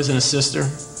 brothers and a sister.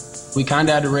 We kind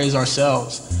of had to raise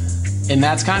ourselves. And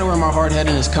that's kind of where my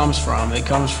hard-headedness comes from. It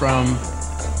comes from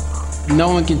no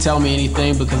one can tell me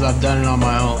anything because I've done it on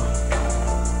my own.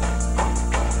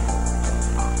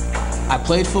 I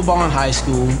played football in high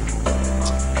school,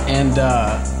 and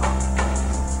I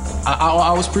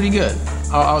was pretty good.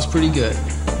 I was pretty good.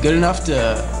 Good enough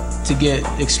to get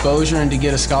exposure and to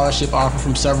get a scholarship offer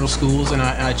from several schools, and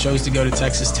I chose to go to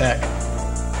Texas Tech.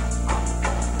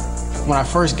 When I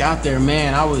first got there,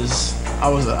 man, I was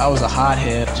a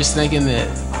hothead, just thinking that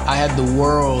I had the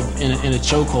world in a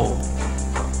chokehold.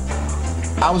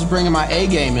 I was bringing my A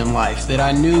game in life, that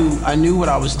I knew what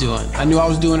I was doing. I knew I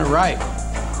was doing it right.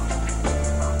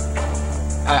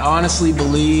 I honestly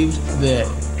believed that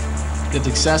the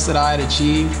success that I had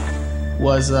achieved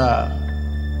was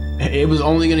it was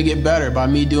only going to get better by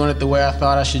me doing it the way I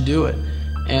thought I should do it,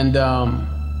 and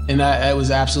that was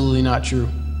absolutely not true.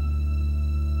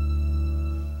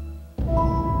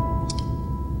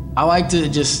 I like to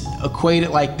just equate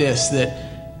it like this: that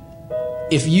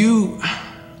if you're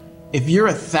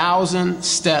 1,000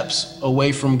 steps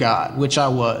away from God, which I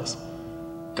was,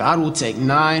 God will take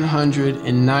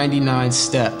 999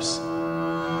 steps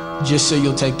just so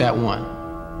you'll take that one.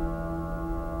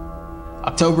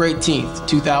 October 18th,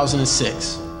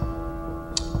 2006.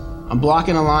 I'm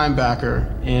blocking a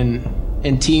linebacker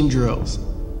in team drills,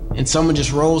 and someone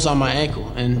just rolls on my ankle,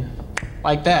 and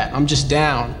like that, I'm just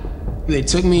down. They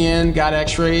took me in, got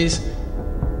x-rays,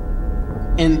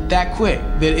 and that quick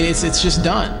that it's just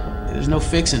done. There's no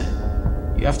fixing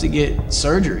it. You have to get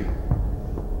surgery.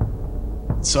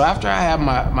 So after I had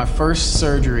my first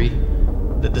surgery,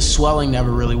 the swelling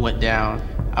never really went down.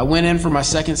 I went in for my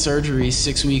second surgery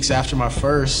 6 weeks after my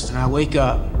first, and I wake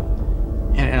up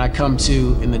and I come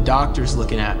to, and the doctor's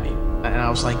looking at me. And I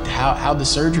was like, how'd the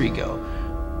surgery go?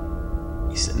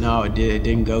 He said, no, it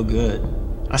didn't go good.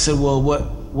 I said, well,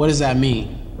 what does that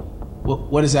mean?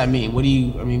 What does that mean? What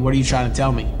are you trying to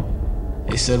tell me?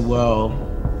 They said, well,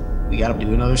 we got to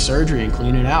do another surgery and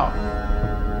clean it out.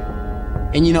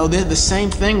 And you know, the same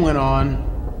thing went on,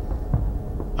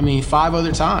 5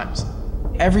 other times.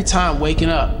 Every time waking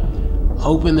up,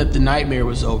 hoping that the nightmare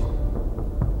was over.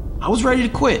 I was ready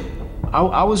to quit.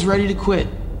 I was ready to quit.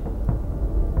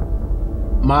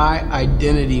 My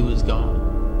identity was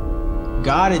gone.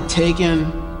 God had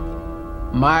taken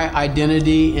my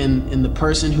identity in the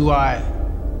person who I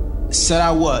said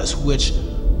I was, which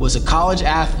was a college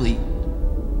athlete,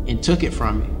 and took it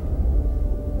from me.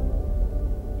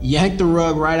 Yanked the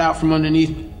rug right out from underneath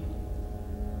me.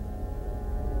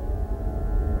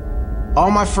 All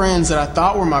my friends that I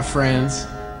thought were my friends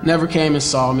never came and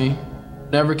saw me,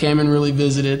 never came and really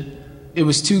visited. It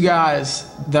was 2 guys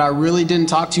that I really didn't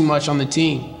talk too much on the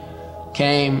team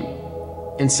came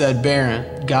and said,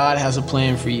 Baron, God has a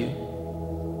plan for you.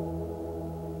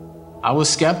 I was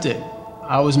skeptic.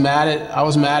 I was mad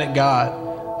at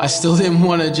God. I still didn't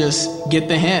want to just get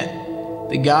the hint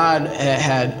that God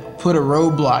had put a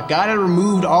roadblock. God had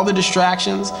removed all the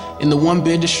distractions, and the one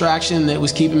big distraction that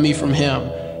was keeping me from him,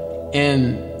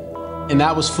 and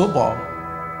that was football.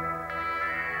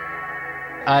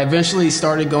 I eventually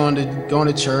started going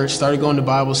to church, started going to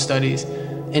Bible studies,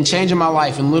 and changing my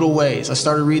life in little ways. I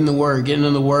started reading the Word, getting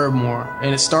in the Word more,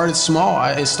 and it started small.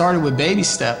 It started with baby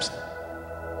steps.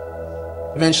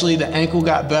 Eventually, the ankle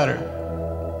got better.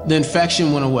 The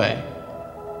infection went away.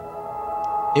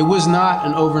 It was not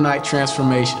an overnight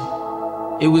transformation.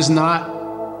 It was not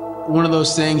one of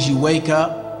those things you wake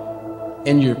up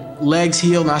and your legs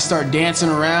healed and I start dancing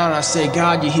around and I say,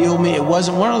 God, you healed me. It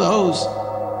wasn't one of those.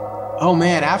 Oh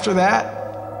man, after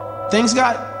that, things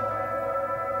got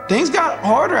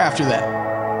harder after that.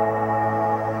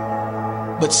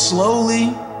 But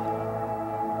slowly,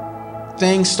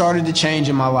 things started to change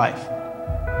in my life.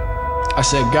 I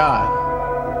said, God,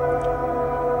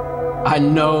 I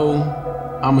know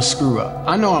I'm a screw up.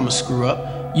 I know I'm a screw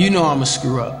up. You know I'm a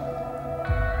screw up.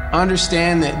 I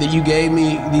understand that you gave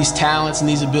me these talents and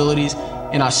these abilities,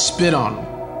 and I spit on them.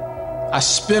 I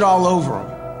spit all over them.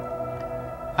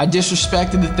 I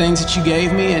disrespected the things that you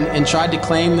gave me and tried to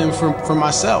claim them for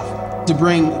myself, to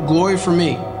bring glory for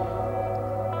me.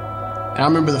 And I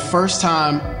remember the first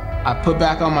time I put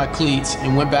back on my cleats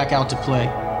and went back out to play,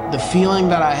 the feeling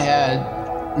that I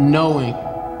had knowing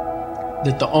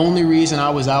that the only reason I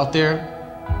was out there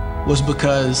was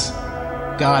because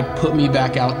God put me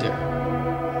back out there.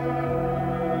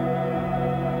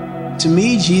 To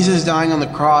me, Jesus dying on the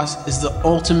cross is the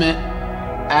ultimate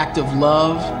act of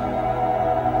love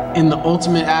and the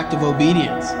ultimate act of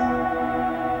obedience.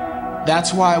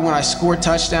 That's why when I score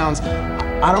touchdowns,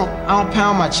 I don't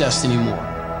pound my chest anymore.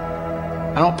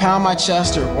 I don't pound my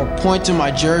chest or point to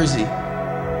my jersey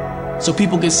so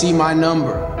people can see my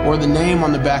number or the name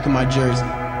on the back of my jersey.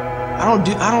 I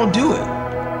don't do it.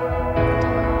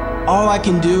 All I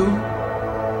can do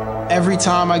every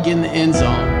time I get in the end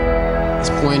zone is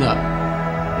point up.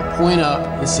 Point up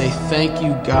and say, thank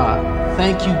you, God.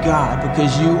 Thank you, God,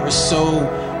 because you are so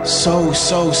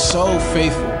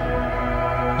faithful.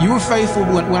 You were faithful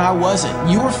when I wasn't.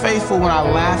 You were faithful when I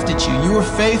laughed at you. You were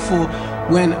faithful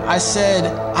when I said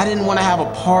I didn't want to have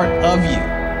a part of you.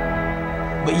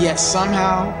 But yet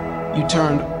somehow you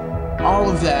turned all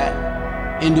of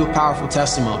that into a powerful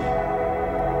testimony.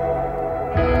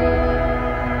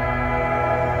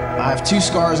 I have 2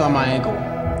 scars on my ankle,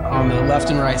 on the left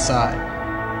and right side.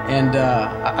 And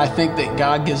I think that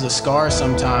God gives us scars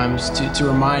sometimes to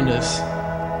remind us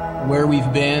where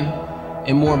we've been,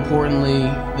 and more importantly,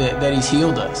 that He's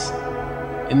healed us.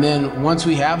 And then once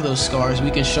we have those scars, we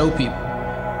can show people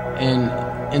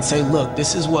and say, look,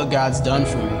 this is what God's done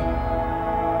for me.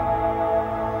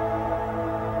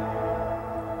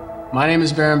 My name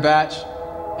is Baron Batch,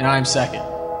 and I'm second.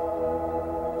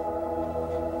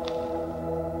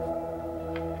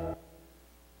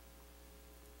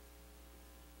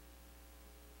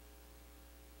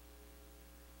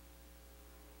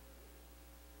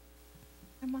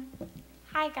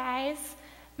 Hi guys,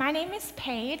 my name is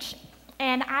Paige,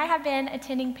 and I have been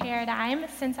attending Paradigm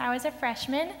since I was a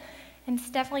freshman, and it's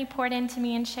definitely poured into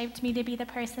me and shaped me to be the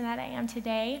person that I am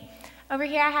today. Over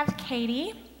here I have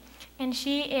Katie, and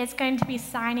she is going to be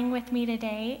signing with me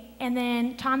today. And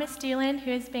then Thomas Doolan,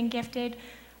 who has been gifted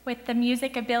with the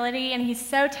music ability, and he's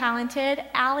so talented.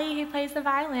 Allie, who plays the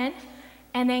violin,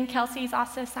 and then Kelsey's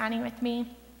also signing with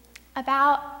me.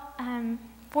 About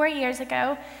 4 years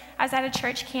ago, I was at a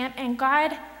church camp, and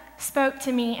God spoke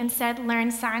to me and said, learn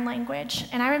sign language.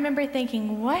 And I remember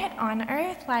thinking, what on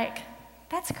earth? Like,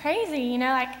 that's crazy, you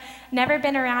know, like, never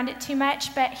been around it too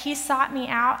much, but he sought me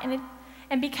out,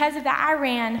 and because of that, I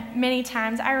ran many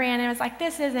times. I ran and was like,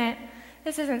 this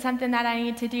isn't something that I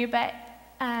need to do, but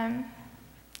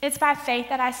it's by faith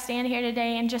that I stand here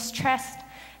today and just trust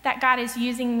that God is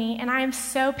using me, and I am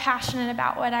so passionate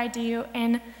about what I do.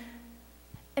 And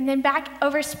then back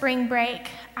over spring break,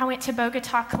 I went to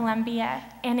Bogota, Colombia,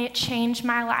 and it changed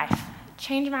my life. It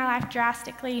changed my life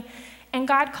drastically, and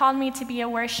God called me to be a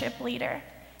worship leader.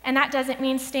 And that doesn't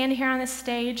mean stand here on the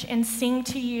stage and sing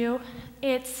to you.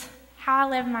 It's how I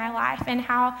live my life and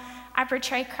how I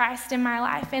portray Christ in my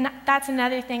life, and that's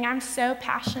another thing I'm so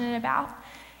passionate about.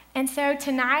 And so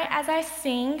tonight, as I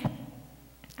sing,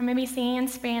 I'm going to be singing in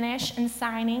Spanish and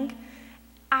signing.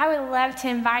 I would love to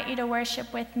invite you to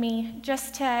worship with me,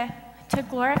 just to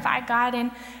glorify God. And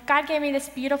God gave me this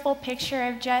beautiful picture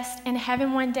of just in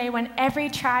heaven one day when every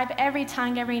tribe, every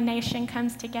tongue, every nation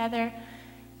comes together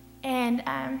and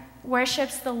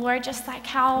worships the Lord, just like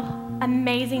how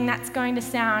amazing that's going to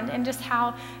sound and just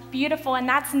how beautiful. And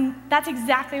that's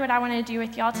exactly what I want to do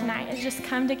with y'all tonight, is just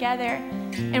come together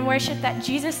and worship that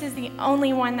Jesus is the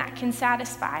only one that can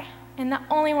satisfy and the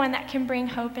only one that can bring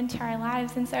hope into our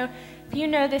lives. And so if you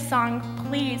know this song,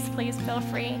 please, please feel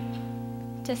free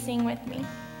to sing with me.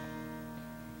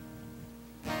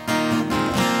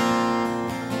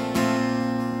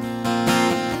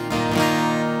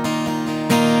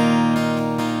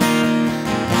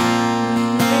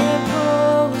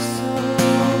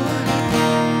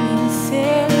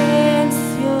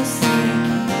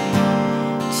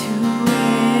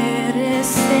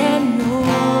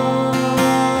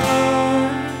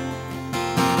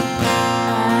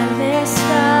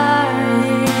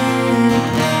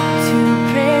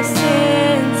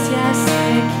 Presente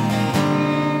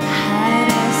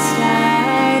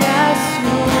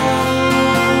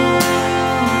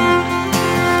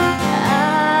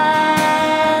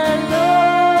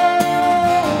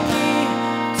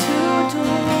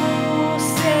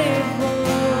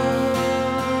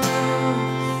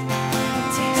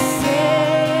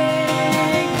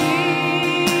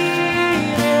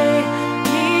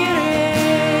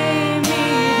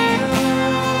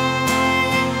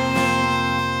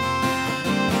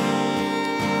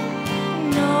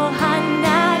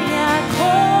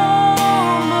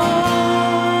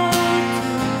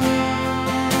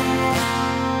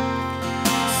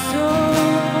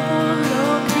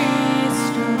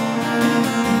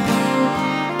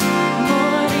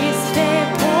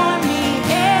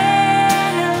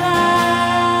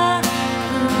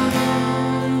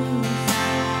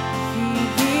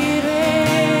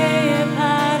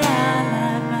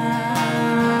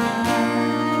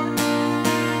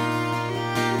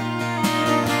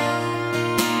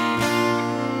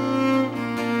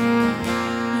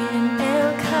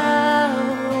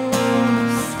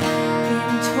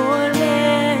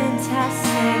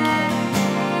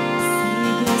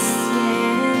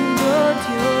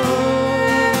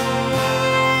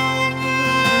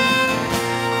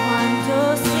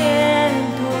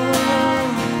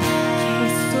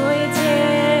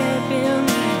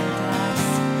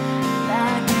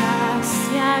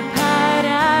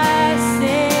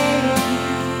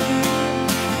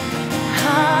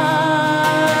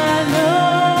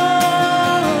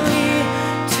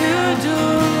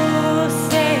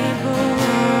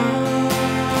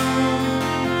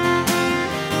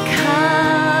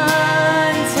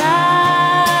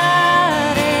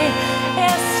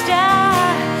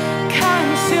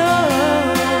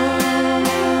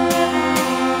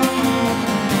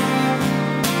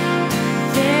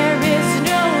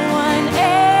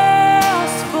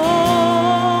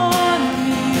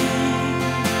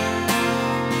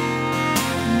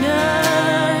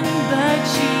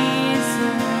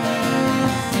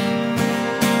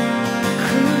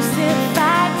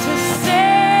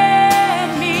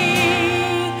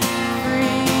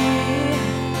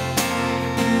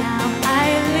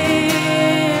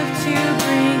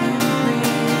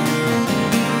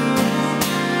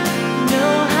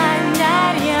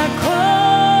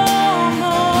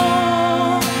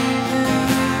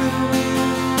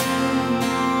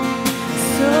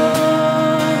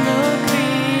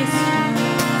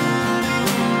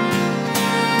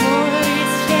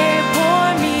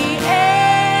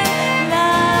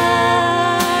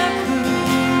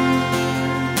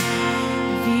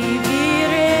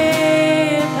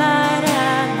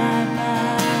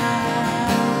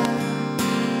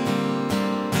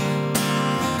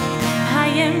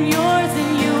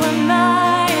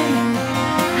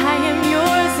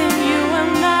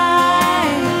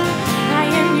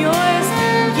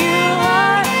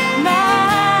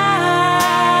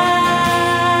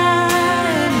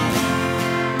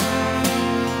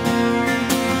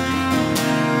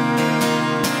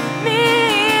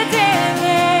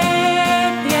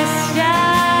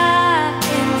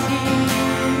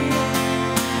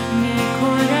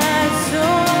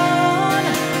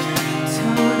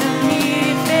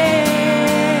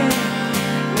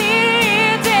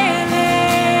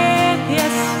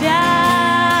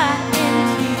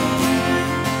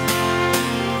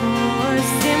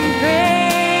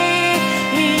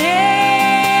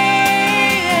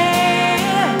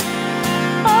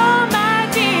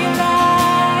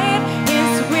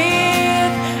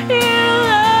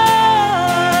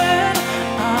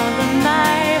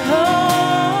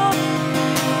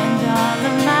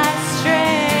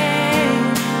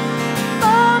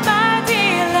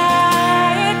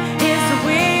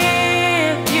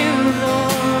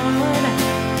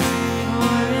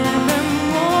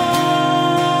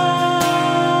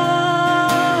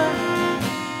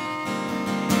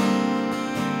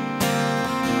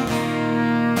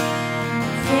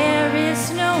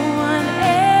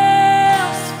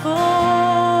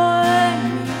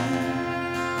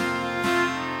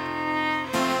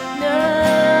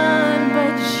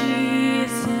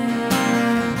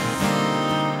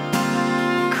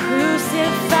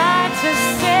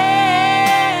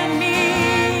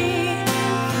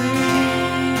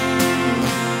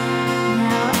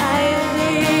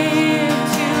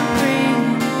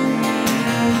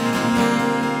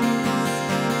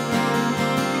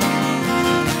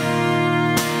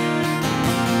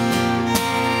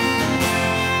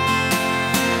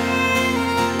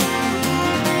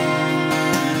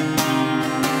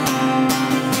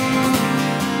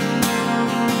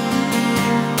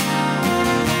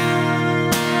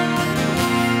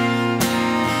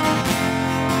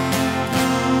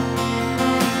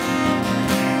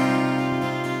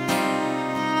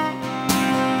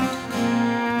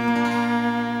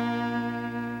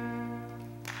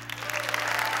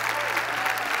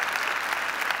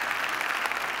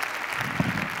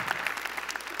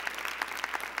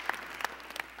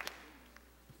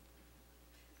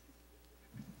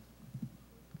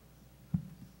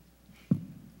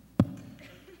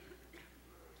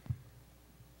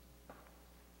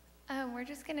we're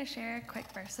just going to share a quick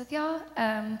verse with y'all.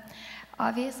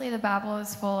 Obviously, the Bible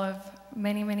is full of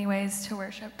many, many ways to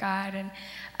worship God,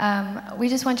 and we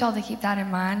just want y'all to keep that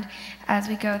in mind as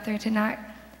we go through tonight.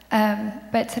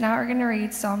 But tonight we're going to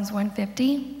read Psalms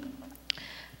 150.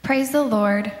 Praise the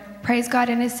Lord. Praise God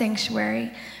in his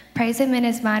sanctuary. Praise him in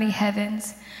his mighty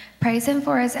heavens. Praise him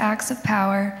for his acts of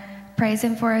power. Praise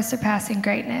him for his surpassing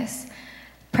greatness.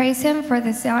 Praise him for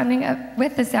the sounding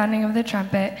with the sounding of the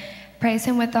trumpet. Praise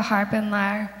him with the harp and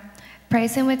lyre.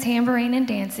 Praise him with tambourine and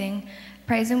dancing.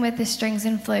 Praise him with the strings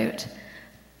and flute.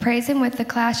 Praise him with the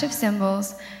clash of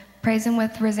cymbals. Praise him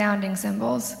with resounding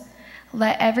cymbals.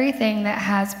 Let everything that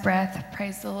has breath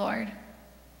praise the Lord.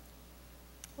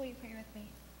 Will you pray with me?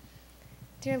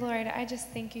 Dear Lord, I just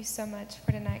thank you so much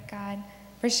for tonight, God,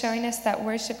 for showing us that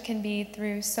worship can be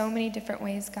through so many different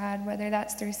ways, God, whether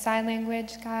that's through sign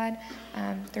language, God,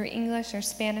 through English or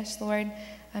Spanish, Lord.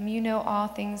 You know all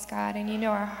things, God, and you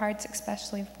know our hearts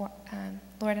especially,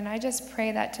 Lord. And I just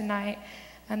pray that tonight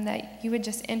that you would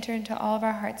just enter into all of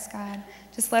our hearts, God.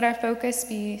 Just let our focus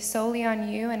be solely on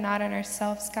you and not on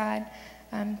ourselves, God.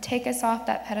 Take us off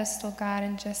that pedestal, God,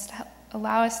 and just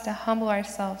allow us to humble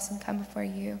ourselves and come before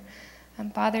you.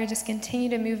 Father, just continue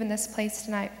to move in this place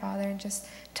tonight, Father, and just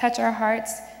touch our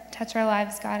hearts, touch our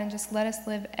lives, God, and just let us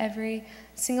live every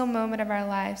single moment of our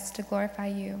lives to glorify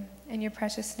you. In your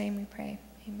precious name we pray.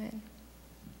 Amen.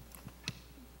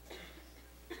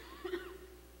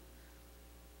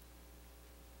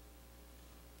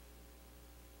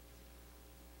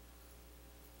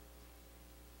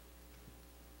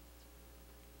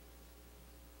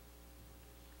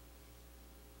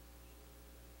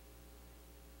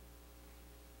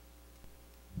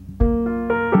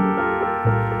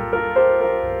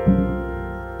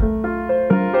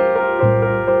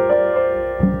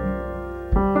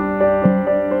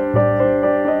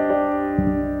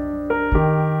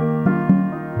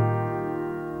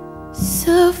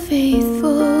 So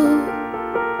faithful,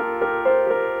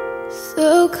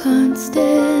 so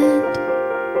constant,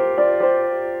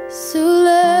 so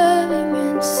loving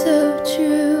and so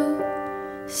true,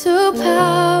 so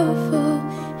powerful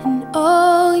in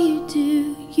all you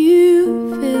do.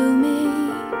 You fill me,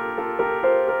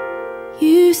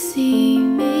 you see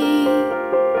me,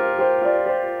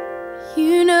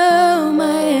 you know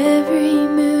my every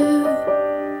move,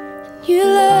 and you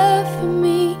love for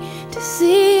me to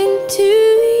sing to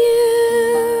you.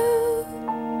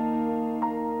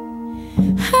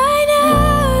 I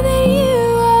know that you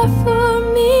are for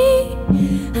me.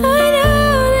 I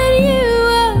know that you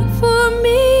are for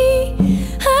me.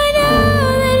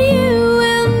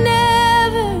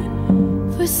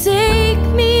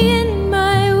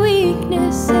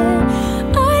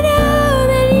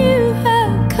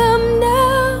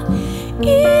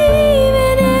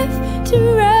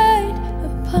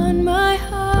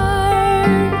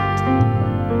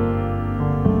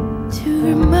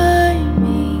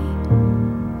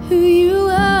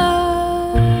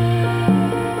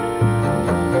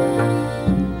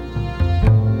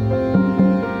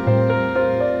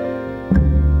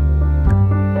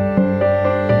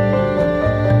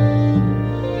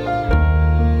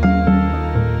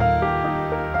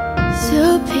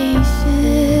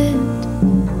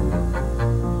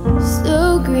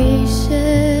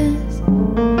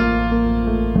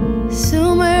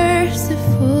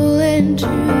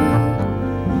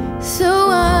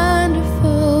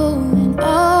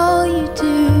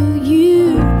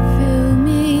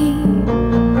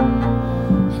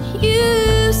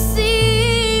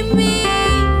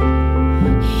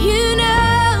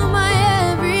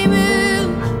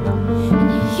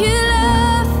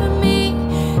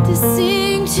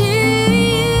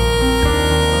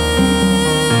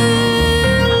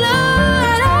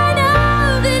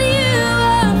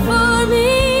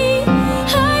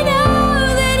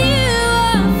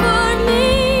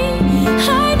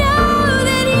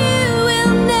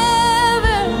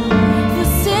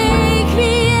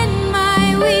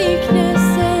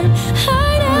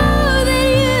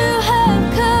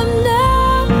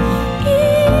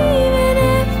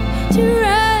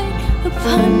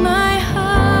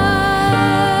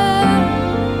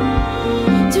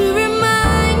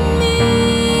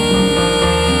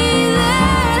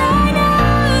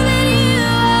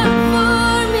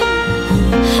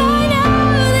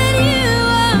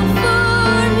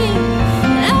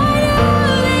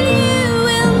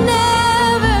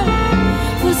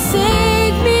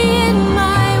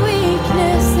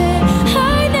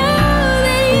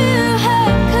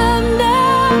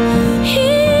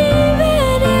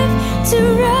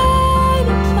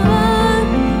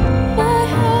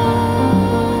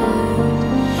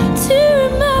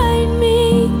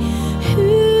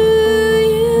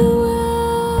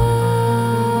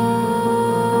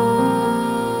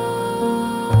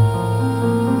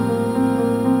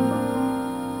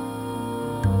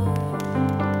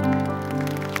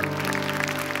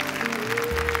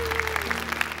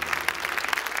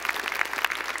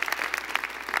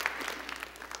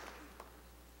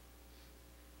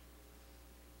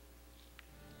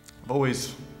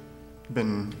 always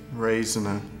been raised in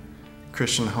a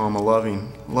Christian home, a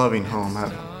loving home. I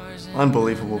have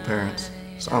unbelievable parents,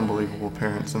 just unbelievable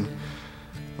parents. And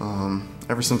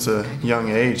ever since a young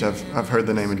age, I've heard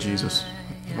the name of Jesus.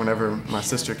 Whenever my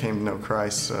sister came to know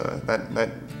Christ,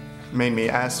 that made me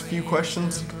ask a few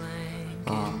questions.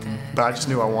 But I just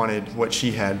knew I wanted what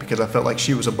she had because I felt like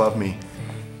she was above me.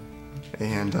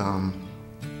 And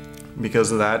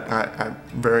because of that, I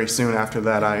very soon after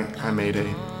that, I made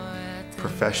a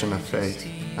profession of faith,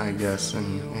 I guess,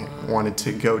 and wanted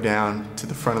to go down to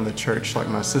the front of the church like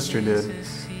my sister did,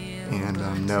 and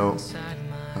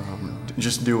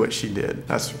just do what she did.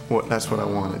 That's what I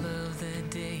wanted.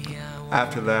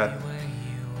 After that,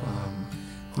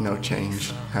 no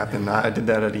change happened. I did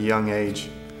that at a young age.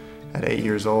 At 8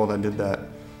 years old, I did that,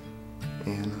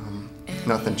 and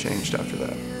nothing changed after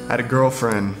that. I had a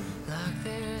girlfriend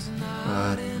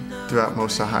throughout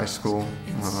most of high school,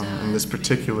 and this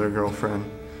particular girlfriend,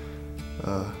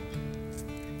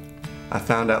 I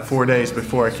found out 4 days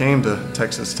before I came to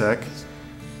Texas Tech,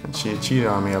 and she had cheated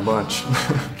on me a bunch.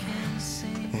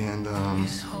 And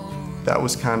that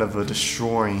was kind of a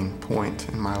destroying point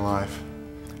in my life.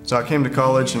 So I came to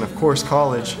college, and of course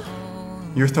college,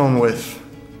 you're thrown with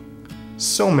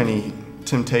so many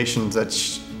temptations that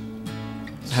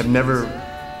have never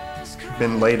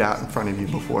been laid out in front of you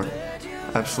before.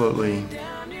 Absolutely.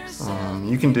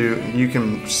 You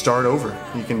can start over.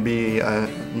 You can be a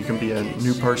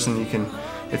new person.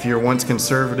 If you're once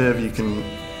conservative, you can,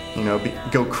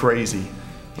 go crazy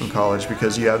in college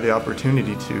because you have the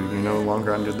opportunity to. You're no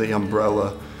longer under the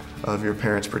umbrella of your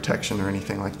parents' protection or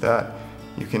anything like that.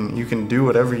 You can do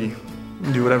whatever you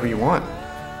want.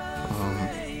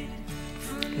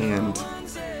 And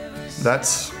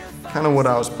that's kind of what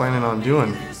I was planning on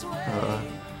doing.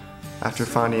 After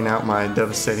finding out my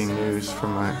devastating news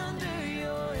from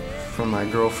my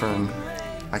girlfriend,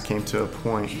 I came to a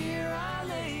point,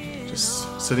 just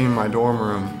sitting in my dorm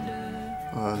room,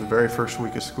 the very first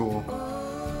week of school,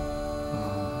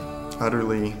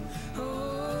 utterly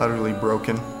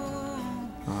broken,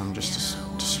 just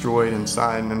destroyed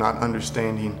inside and not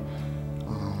understanding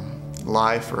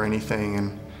life or anything.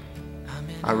 And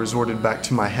I resorted back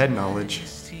to my head knowledge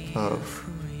of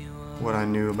what I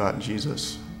knew about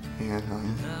Jesus. And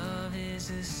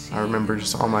I remember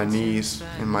just on my knees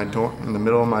in the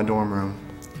middle of my dorm room,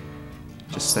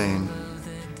 just saying,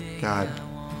 God,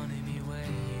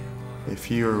 if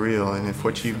you are real and if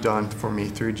what you've done for me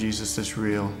through Jesus is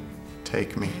real,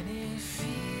 take me.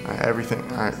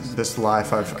 This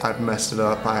life, I've messed it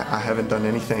up. I haven't done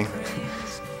anything.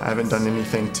 I haven't done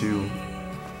anything to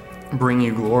bring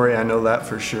you glory. I know that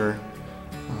for sure.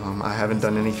 I haven't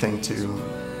done anything to,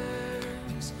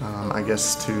 I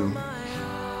guess, to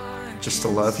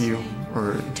love you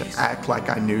or to act like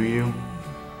I knew you.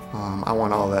 I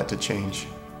want all that to change.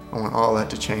 I want all that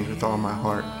to change with all my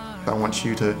heart. I want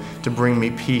you to bring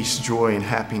me peace, joy, and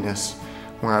happiness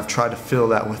where I've tried to fill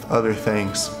that with other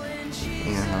things.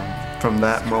 And from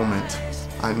that moment,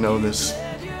 I know this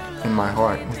in my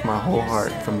heart, with my whole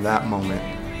heart. From that moment,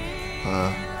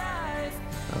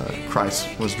 Christ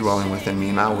was dwelling within me,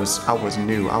 and I was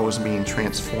new. I was being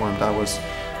transformed. I was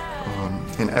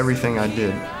in everything I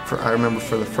did. I remember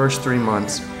for the first 3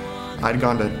 months, I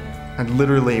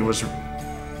literally was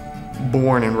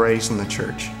born and raised in the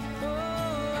church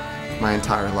my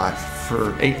entire life.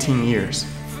 For 18 years,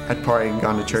 I'd probably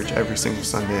gone to church every single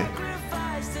Sunday.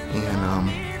 And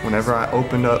whenever I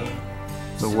opened up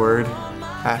the Word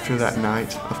after that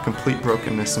night of complete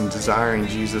brokenness and desiring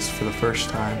Jesus for the first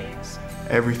time,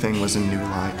 everything was in new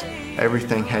light.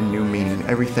 Everything had new meaning.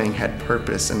 Everything had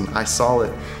purpose, and I saw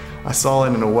it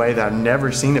in a way that I'd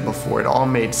never seen it before. It all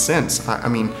made sense. I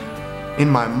mean, in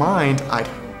my mind,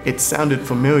 it sounded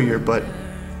familiar, but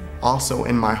also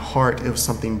in my heart, it was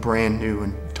something brand new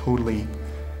and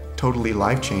totally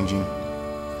life-changing.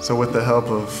 So with the help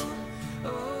of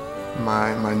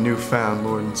my newfound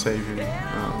Lord and Savior,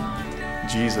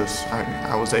 Jesus,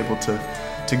 I was able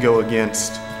to go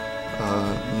against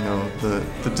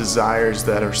the desires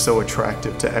that are so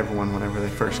attractive to everyone whenever they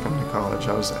first come to college.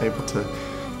 I was able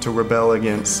to rebel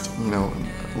against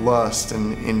lust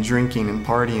and drinking and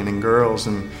partying and girls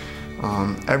and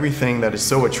everything that is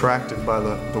so attractive by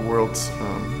the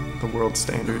world's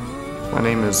standard. My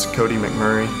name is Cody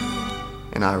McMurray,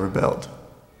 and I rebelled.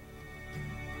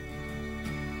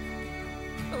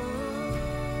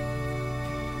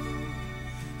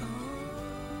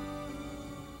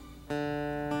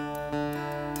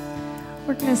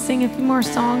 We're going to sing a few more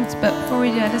songs, but before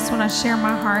we do, I just want to share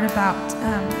my heart about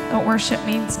what worship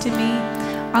means to me.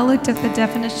 I looked up the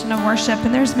definition of worship,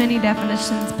 and there's many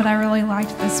definitions, but I really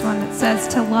liked this one. It says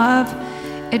to love,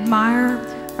 admire,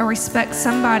 or respect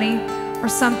somebody or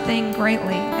something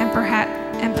greatly, and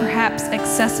perhaps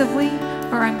excessively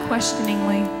or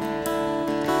unquestioningly.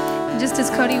 And just as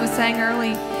Cody was saying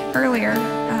earlier,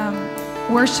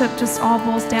 worship just all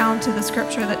boils down to the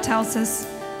scripture that tells us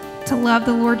to love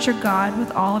the Lord your God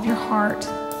with all of your heart,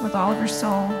 with all of your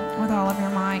soul, with all of your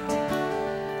might.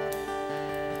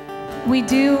 We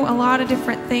do a lot of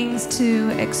different things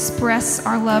to express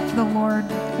our love for the Lord.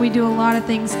 We do a lot of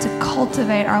things to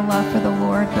cultivate our love for the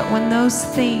Lord. But when those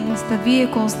things, the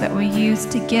vehicles that we use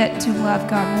to get to love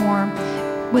God more,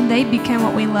 when they become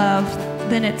what we love,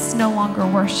 then it's no longer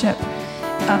worship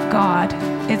of God.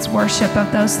 It's worship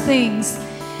of those things.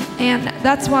 And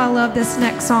that's why I love this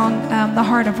next song, The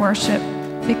Heart of Worship,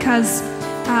 because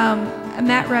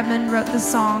Matt Redman wrote this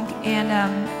song, and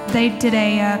they did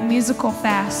a musical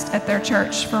fast at their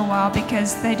church for a while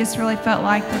because they just really felt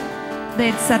like they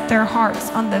had set their hearts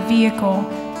on the vehicle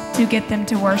to get them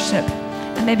to worship.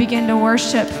 And they began to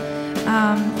worship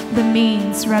the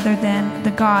means rather than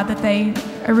the God that they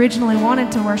originally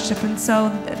wanted to worship. And so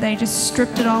they just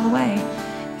stripped it all away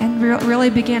and really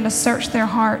began to search their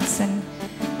hearts and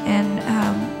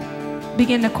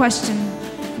begin to question,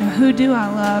 who do I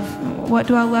love? What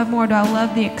do I love more? Do I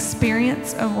love the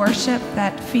experience of worship,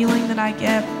 that feeling that I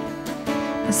get,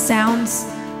 the sounds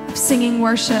of singing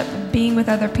worship and being with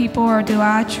other people, or do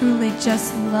I truly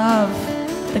just love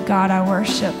the God I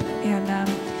worship? And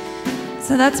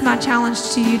so that's my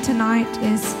challenge to you tonight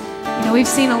is, we've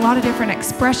seen a lot of different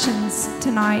expressions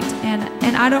tonight,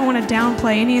 and I don't want to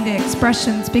downplay any of the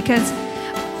expressions because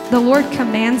the Lord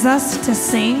commands us to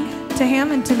sing to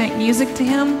Him and to make music to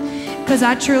Him, because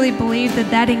I truly believe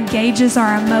that engages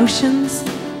our emotions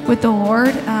with the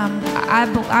Lord.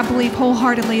 I believe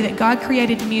wholeheartedly that God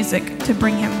created music to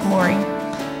bring Him glory,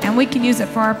 and we can use it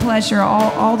for our pleasure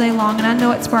all day long, and I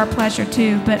know it's for our pleasure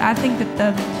too, but I think that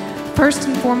the first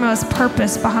and foremost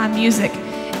purpose behind music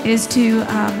is to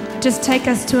just take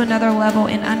us to another level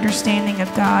in understanding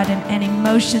of God and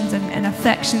emotions and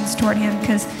affections toward Him,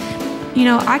 because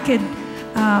I could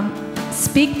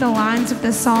speak the lines of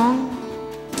the song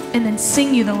and then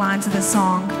sing you the lines of the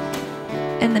song,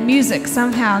 and the music,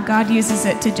 somehow God uses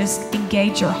it to just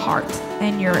engage your heart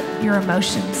and your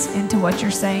emotions into what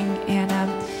you're saying. And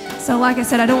so like I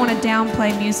said, I don't want to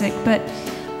downplay music, but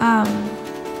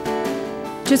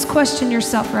just question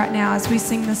yourself right now as we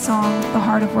sing the song, The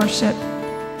Heart of Worship.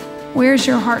 Where's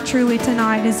your heart truly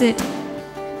tonight? Is it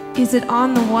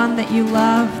on the one that you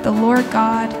love, the Lord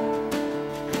God?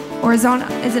 Or is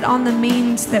it on the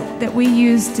means that we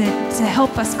use to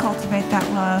help us cultivate that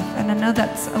love? And I know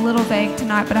that's a little vague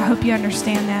tonight, but I hope you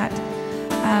understand that.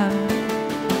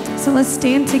 So let's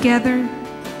stand together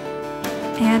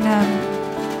and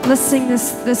let's sing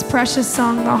this precious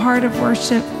song, The Heart of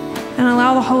Worship, and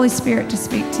allow the Holy Spirit to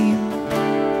speak to you.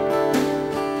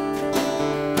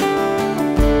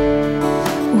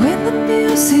 When the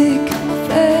music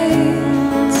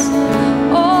fades,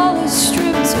 all is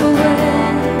stripped away,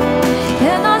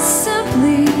 and I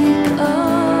simply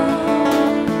come,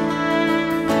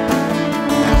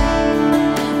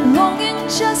 longing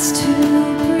just to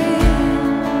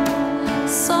bring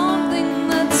something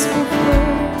that's of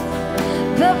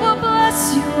worth that will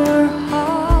bless your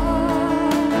heart.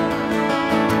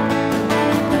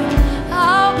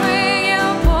 I'll bring you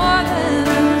more than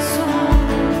a song,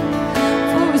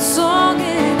 for a song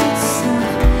in itself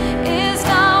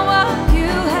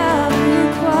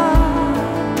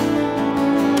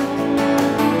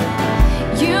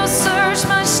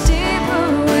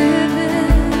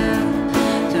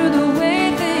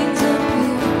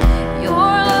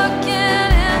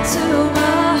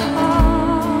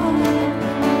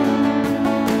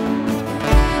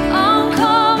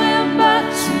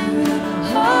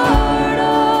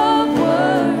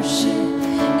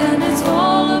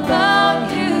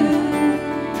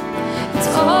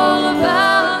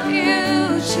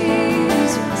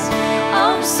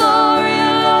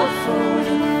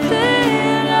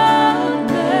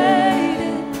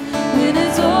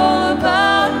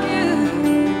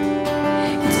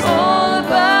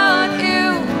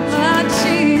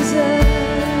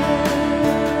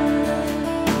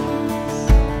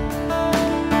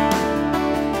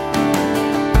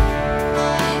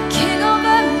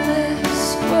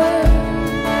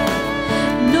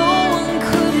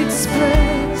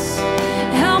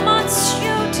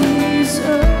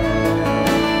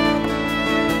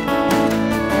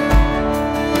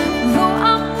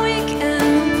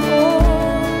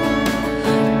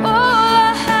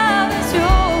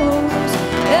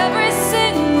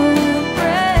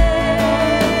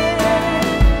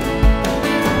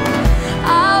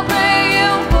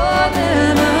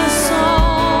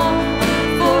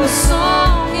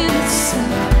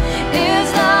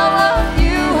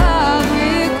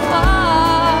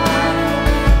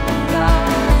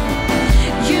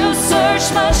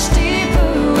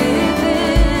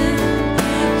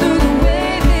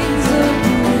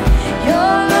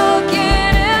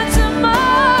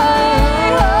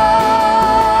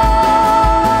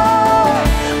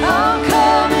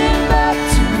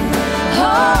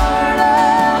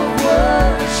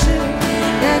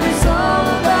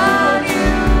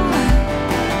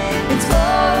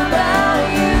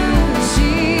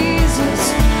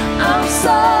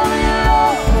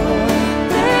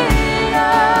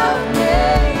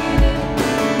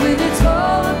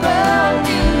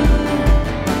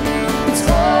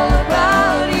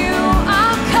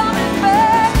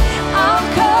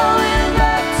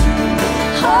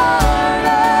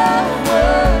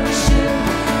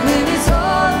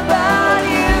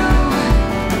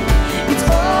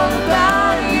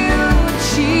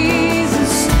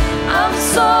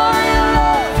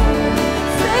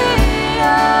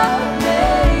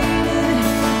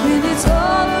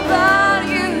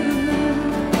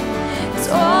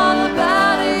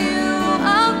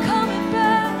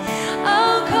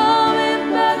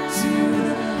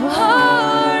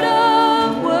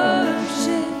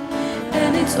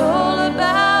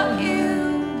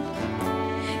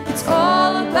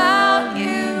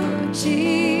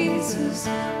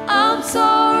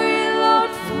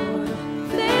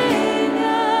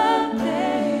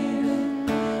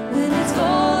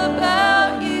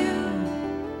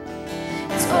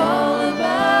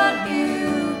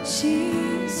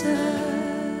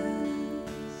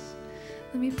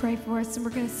pray for us, and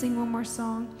we're going to sing one more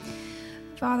song.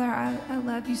 Father, I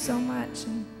love you so much,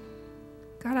 and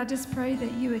God, I just pray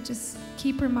that you would just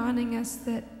keep reminding us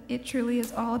that it truly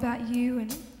is all about you.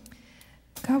 And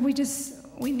God,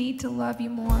 we need to love you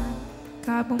more.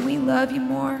 God, when we love you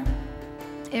more,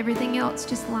 everything else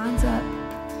just lines up.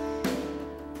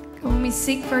 God, when we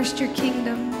seek first your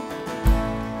kingdom,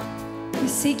 we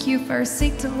seek you first,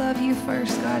 seek to love you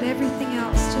first, God, everything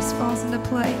else just falls into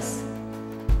place.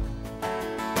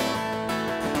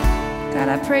 God,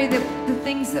 I pray that the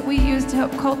things that we use to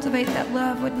help cultivate that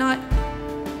love would not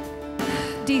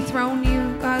dethrone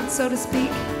you, God, so to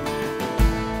speak.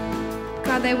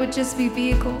 God, they would just be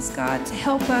vehicles, God, to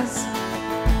help us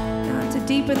to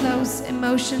deepen those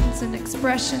emotions and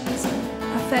expressions and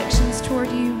affections toward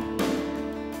you.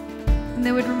 And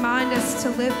they would remind us to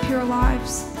live pure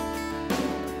lives.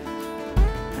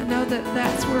 I know that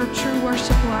that's where true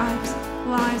worship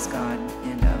lies, God.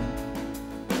 And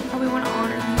God, we want to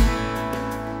honor you.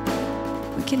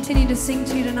 We continue to sing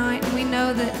to you tonight, and we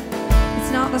know that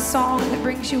it's not the song that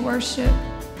brings you worship,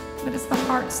 but it's the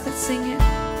hearts that sing it.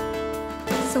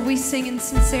 So we sing in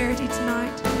sincerity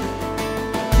tonight.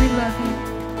 We love you.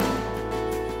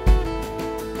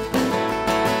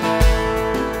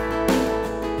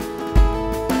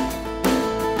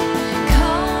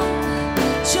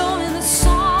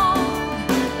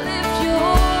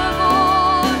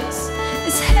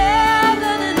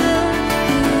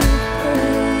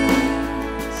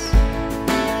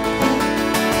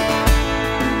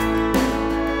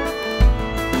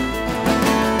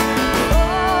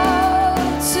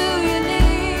 To your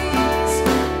knees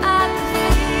at the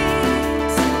feet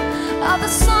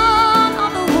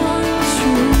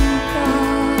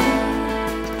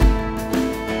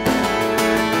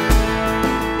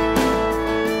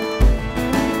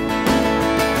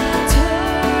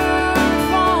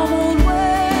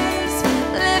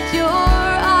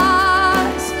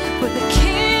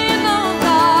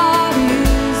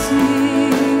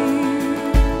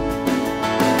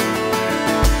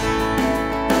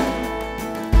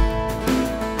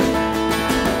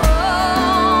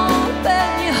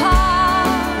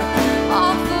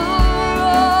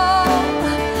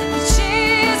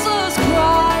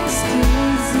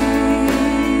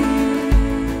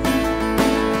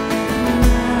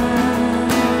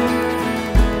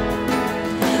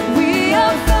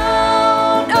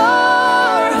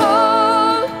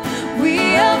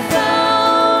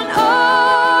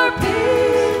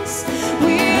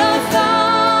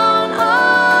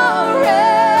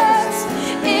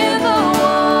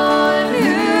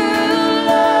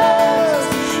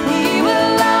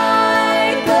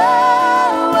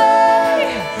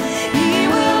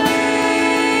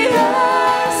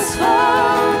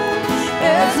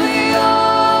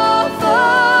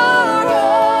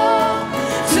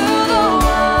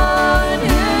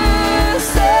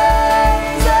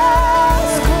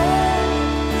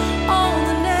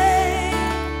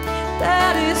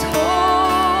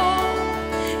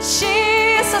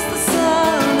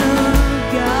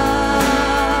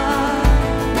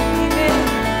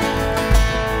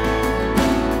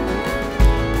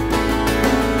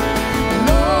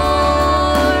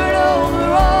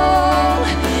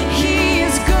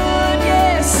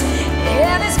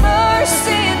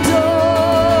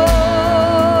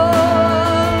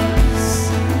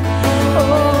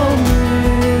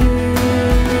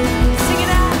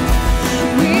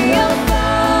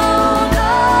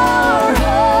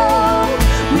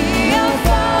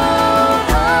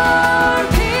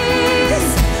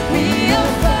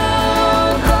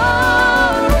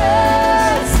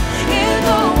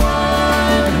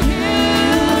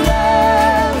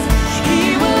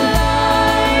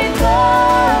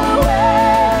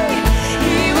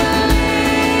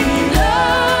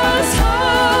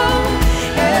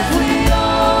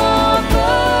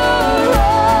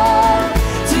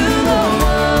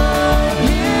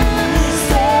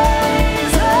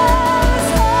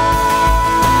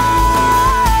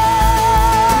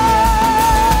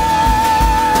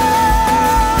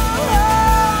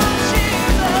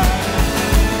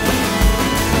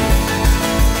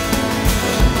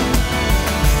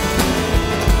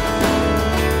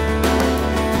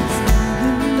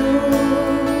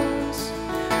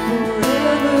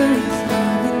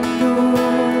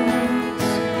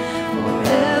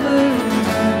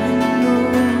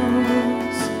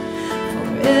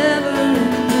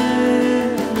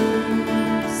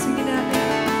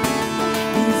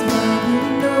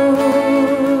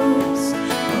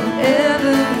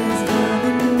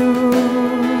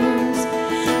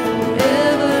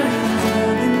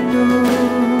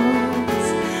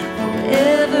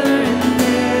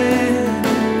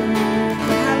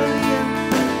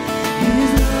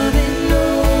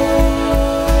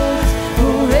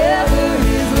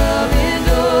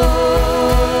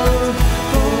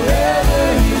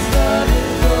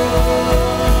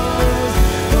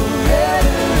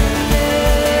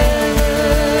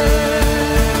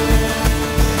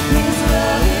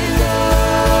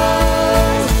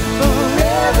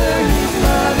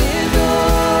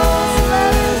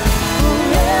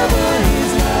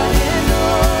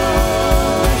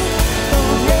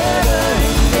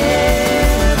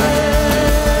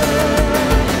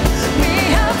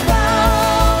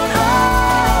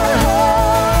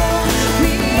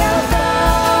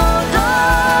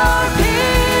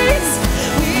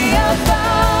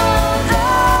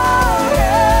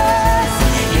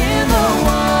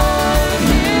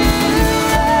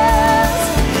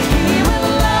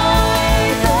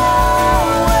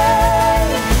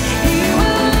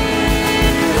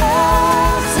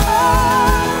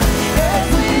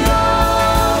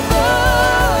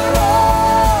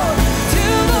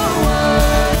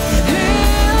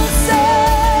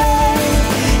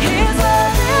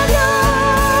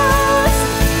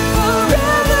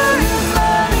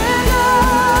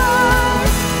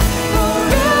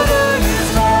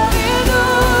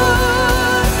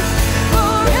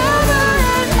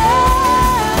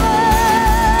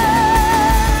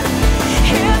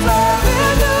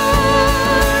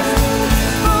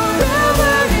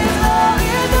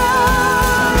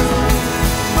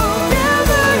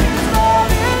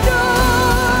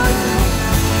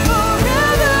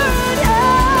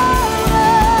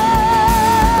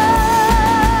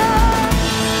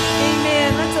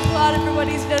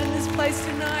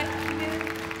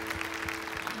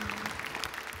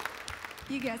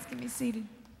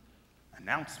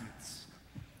Announcements.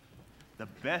 The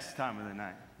best time of the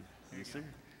night. Yes, sir.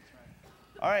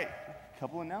 All right, a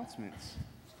couple announcements.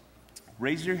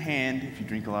 Raise your hand if you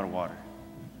drink a lot of water.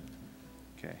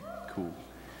 Okay, cool.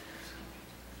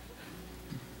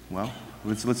 Well,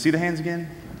 let's see the hands again.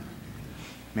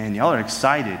 Man, y'all are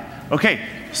excited. Okay,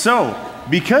 so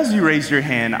because you raised your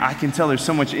hand, I can tell there's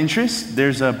so much interest.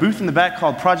 There's a booth in the back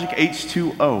called Project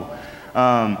H2O.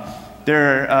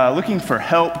 They're looking for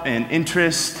help and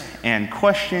interest and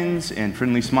questions and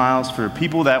friendly smiles for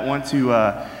people that want to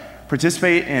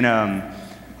participate in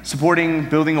supporting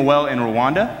building a well in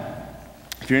Rwanda.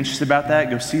 If you're interested about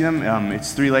that, go see them.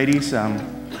 It's 3 ladies.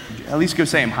 At least go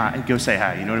say hi. Go say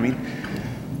hi. You know what I mean?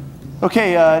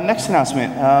 Okay. Next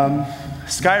announcement.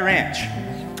 Sky Ranch.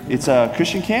 It's a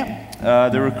Christian camp.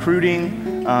 They're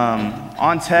recruiting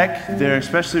on tech. They're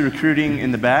especially recruiting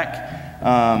in the back.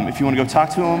 If you want to go talk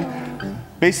to them,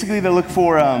 basically they look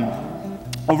for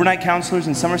overnight counselors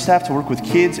and summer staff to work with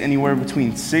kids anywhere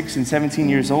between 6 and 17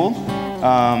 years old.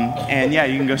 And yeah,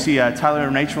 you can go see Tyler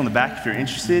and Rachel in the back if you're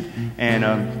interested, and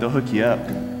they'll hook you up.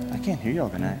 I can't hear y'all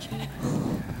tonight.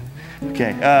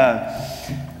 Okay.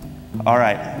 All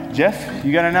right. Jeff,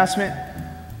 you got an announcement?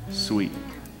 Sweet.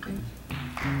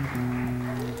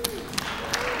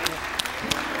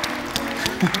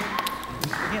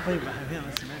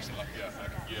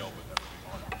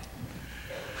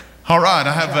 All right,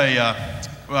 I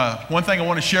have one thing I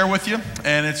want to share with you,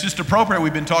 and it's just appropriate.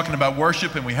 We've been talking about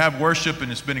worship, and we have worship,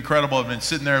 and it's been incredible. I've been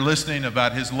sitting there listening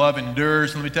about His love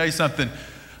endures. Let me tell you something.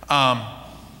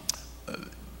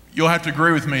 You'll have to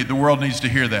agree with me. The world needs to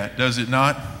hear that, does it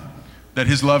not? That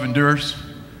His love endures.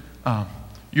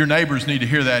 Your neighbors need to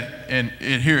hear that, and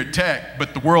here at Tech,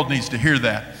 but the world needs to hear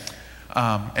that.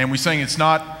 And we sing, it's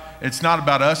not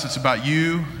about us, it's about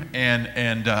you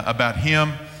and about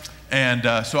Him. And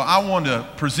so I want to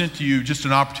present to you just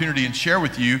an opportunity and share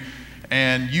with you,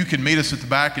 and you can meet us at the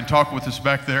back and talk with us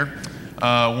back there.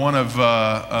 One of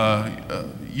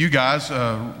you guys,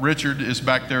 Richard, is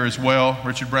back there as well,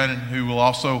 Richard Brennan, who will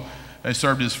also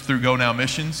served as through Go Now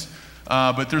Missions.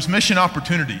 But there's mission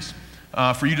opportunities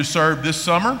for you to serve this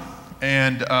summer,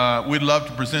 and we'd love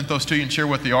to present those to you and share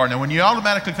what they are. Now, when you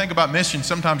automatically think about missions,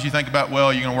 sometimes you think about,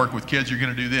 well, you're going to work with kids, you're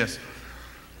going to do this.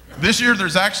 This year,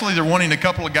 they're wanting a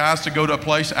couple of guys to go to a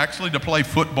place actually to play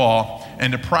football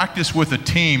and to practice with a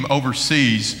team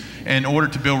overseas in order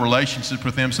to build relationships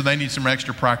with them, so they need some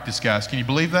extra practice guys. Can you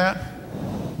believe that?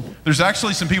 There's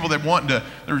actually some people that want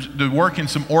to work in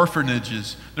some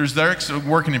orphanages. There's those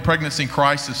working in pregnancy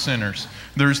crisis centers.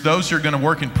 There's those who are going to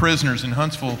work in prisoners in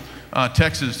Huntsville,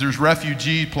 Texas. There's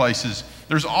refugee places.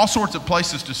 There's all sorts of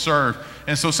places to serve.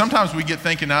 And so sometimes we get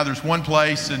thinking, now there's one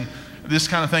place and this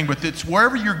kind of thing, but it's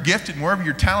wherever you're gifted and wherever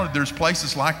you're talented, there's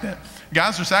places like that.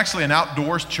 Guys, there's actually an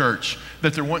outdoors church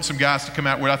that they're wanting some guys to come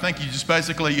out with. I think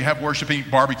you have worship and eat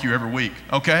barbecue every week,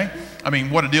 okay? I mean,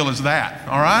 what a deal is that,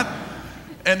 all right?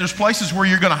 And there's places where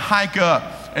you're going to hike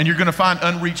up and you're going to find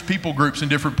unreached people groups in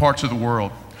different parts of the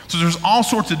world. So there's all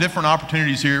sorts of different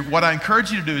opportunities here. What I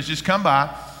encourage you to do is just come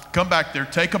back there,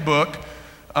 take a book,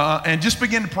 and just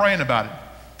begin praying about it.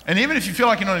 And even if you feel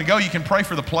like you don't need to go, you can pray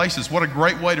for the places. What a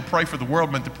great way to pray for the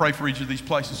world, but to pray for each of these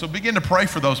places. So begin to pray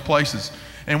for those places.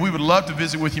 And we would love to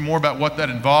visit with you more about what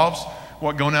that involves,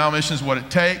 what Go Now Missions, what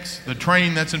it takes, the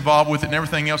training that's involved with it, and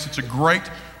everything else. It's a great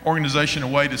organization, a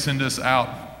way to send us out.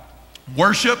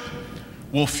 Worship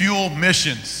will fuel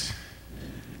missions,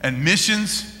 and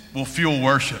missions will fuel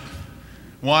worship.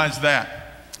 Why is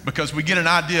that? Because we get an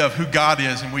idea of who God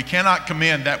is, and we cannot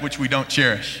commend that which we don't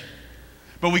cherish.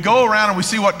 But we go around and we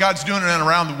see what God's doing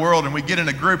around the world, and we get in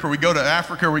a group, or we go to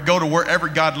Africa, or we go to wherever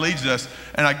God leads us,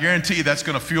 and I guarantee you that's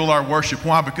going to fuel our worship.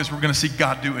 Why? Because we're going to see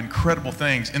God do incredible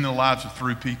things in the lives of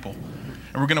through people.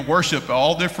 And we're going to worship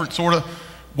all different sort of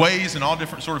ways and all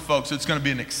different sort of folks. It's going to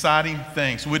be an exciting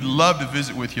thing. So we'd love to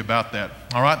visit with you about that.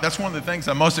 All right, that's one of the things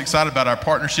I'm most excited about our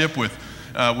partnership with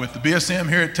the BSM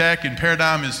here at Tech and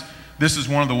Paradigm is this is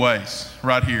one of the ways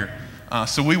right here.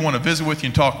 So we want to visit with you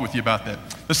and talk with you about that.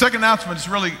 The second announcement is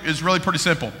really pretty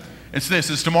simple. It's this.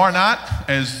 It's tomorrow night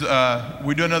as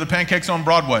we do another Pancakes on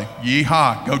Broadway.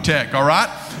 Yeehaw, go Tech, all right?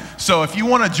 So if you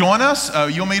want to join us,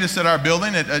 you'll meet us at our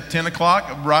building at 10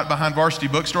 o'clock right behind Varsity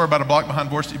Bookstore, about a block behind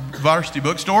Varsity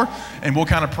Bookstore, and we'll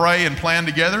kind of pray and plan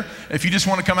together. If you just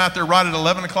want to come out there right at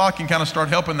 11 o'clock and kind of start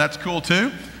helping, that's cool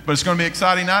too. But it's going to be an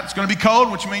exciting night. It's going to be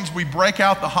cold, which means we break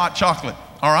out the hot chocolate,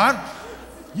 all right?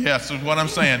 Yes, that's what I'm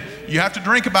saying. You have to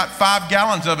drink about 5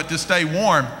 gallons of it to stay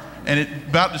warm, and it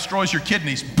about destroys your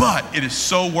kidneys, but it is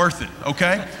so worth it,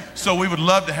 okay? So we would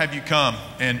love to have you come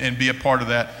and be a part of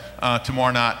that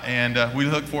tomorrow night, and we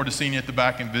look forward to seeing you at the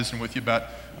back and visiting with you about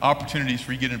opportunities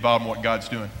for you to get involved in what God's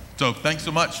doing. So thanks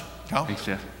so much, Kyle. Thanks,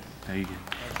 Jeff. There you go.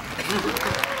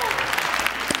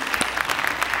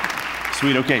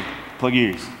 Sweet, okay, plug your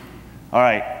ears. All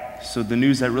right, so the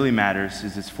news that really matters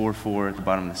is it's 4-4 at the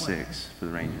bottom of the 6 for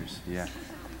the Rangers. Yeah,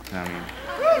 I mean,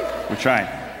 we're trying.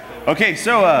 Okay,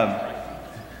 so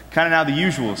kind of now the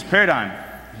usuals. Paradigm,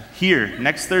 here,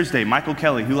 next Thursday, Michael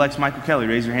Kelly. Who likes Michael Kelly?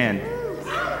 Raise your hand.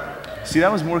 See,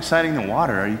 that was more exciting than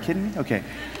water. Are you kidding me? Okay.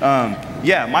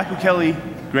 Yeah, Michael Kelly,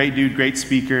 great dude, great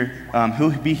speaker.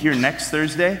 He'll be here next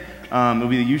Thursday. It'll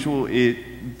be the usual,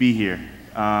 be here.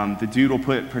 The dude will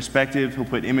put perspective, he'll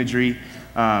put imagery.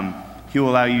 He'll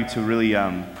allow you to really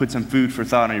put some food for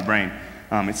thought on your brain.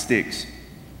 It sticks.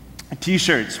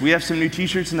 T-shirts. We have some new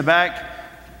T-shirts in the back.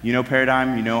 You know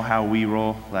Paradigm, you know how we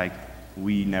roll. Like,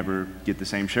 we never get the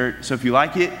same shirt. So if you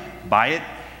like it, buy it,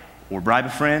 or bribe a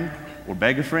friend, or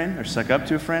beg a friend, or suck up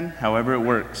to a friend, however it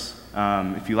works.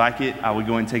 If you like it, I would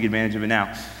go and take advantage of it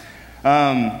now.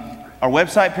 Our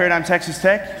website, Paradigm Texas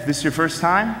Tech, if this is your first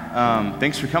time,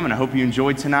 thanks for coming. I hope you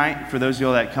enjoyed tonight. For those of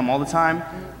you that come all the time,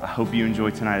 I hope you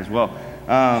enjoyed tonight as well.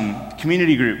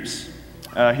 Community groups.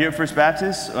 Here at First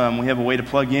Baptist, we have a way to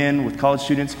plug in with college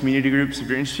students, community groups. If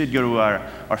you're interested, go to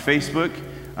our Facebook,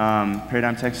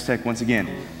 Paradigm Texas Tech once again.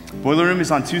 Boiler Room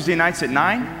is on Tuesday nights at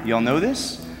 9. Y'all know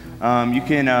this. You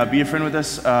can be a friend with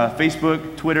us,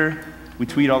 Facebook, Twitter. We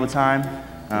tweet all the time.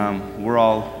 We're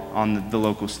all on the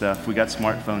local stuff. We got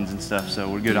smartphones and stuff, so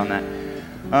we're good on that.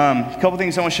 A couple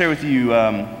things I want to share with you.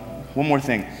 One more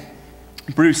thing.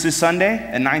 Bruce, this Sunday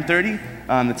at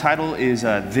 9:30, the title is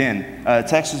Then.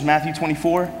 Text is Matthew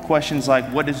 24. Questions like,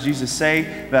 what does Jesus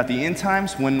say about the end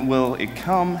times? When will it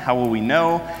come? How will we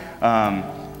know?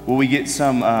 Will we get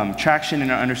some traction in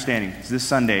our understanding? It's this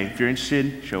Sunday. If you're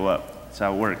interested, show up. That's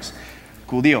how it works.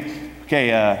 Cool deal. Okay,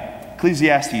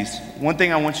 Ecclesiastes. One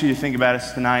thing I want you to think about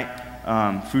is tonight,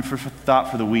 food for thought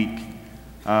for the week.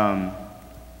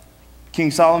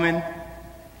 King Solomon,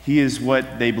 he is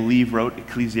what they believe wrote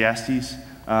Ecclesiastes.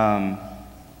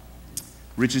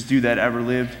 Richest dude that ever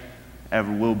lived,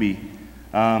 ever will be.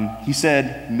 He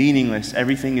said, meaningless.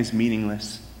 Everything is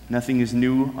meaningless. Nothing is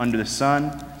new under the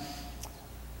sun.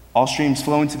 All streams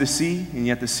flow into the sea, and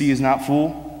yet the sea is not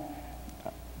full.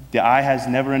 The eye has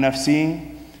never enough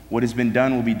seeing. What has been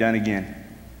done will be done again.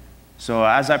 So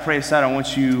as I pray aside, I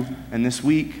want you, and this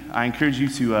week, I encourage you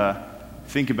to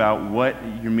think about what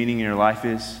your meaning in your life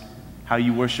is, how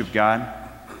you worship God,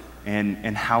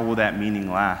 and how will that meaning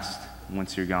last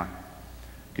once you're gone.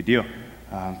 Good deal.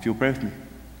 If you'll pray with me.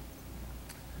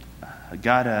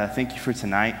 God, thank you for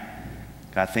tonight.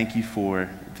 God, thank you for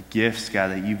the gifts,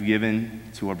 God, that you've given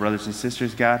to our brothers and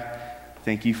sisters, God.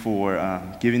 Thank you for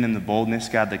giving them the boldness,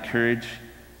 God, the courage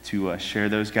to share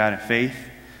those, God, in faith.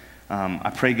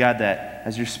 I pray, God, that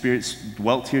as your Spirit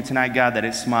dwelt here tonight, God, that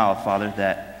it smiled, Father,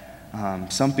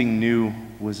 that something new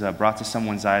was brought to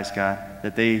someone's eyes, God,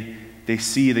 that they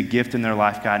see the gift in their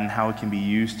life, God, and how it can be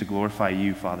used to glorify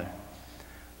you, Father.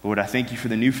 Lord, I thank you for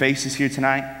the new faces here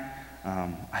tonight.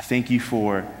 I thank you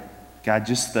for, God,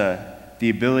 just the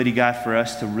ability, God, for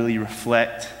us to really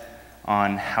reflect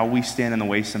on how we stand in the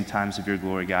way sometimes of your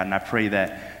glory, God. And I pray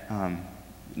that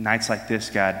nights like this,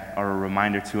 God, are a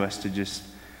reminder to us to just,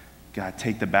 God,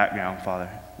 take the background, Father.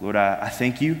 Lord, I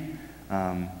thank you.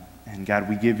 And God,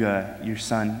 we give your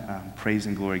Son praise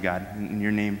and glory, God. In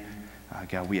your name,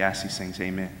 God, we ask these things.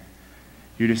 Amen.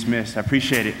 You're dismissed. I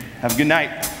appreciate it. Have a good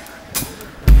night.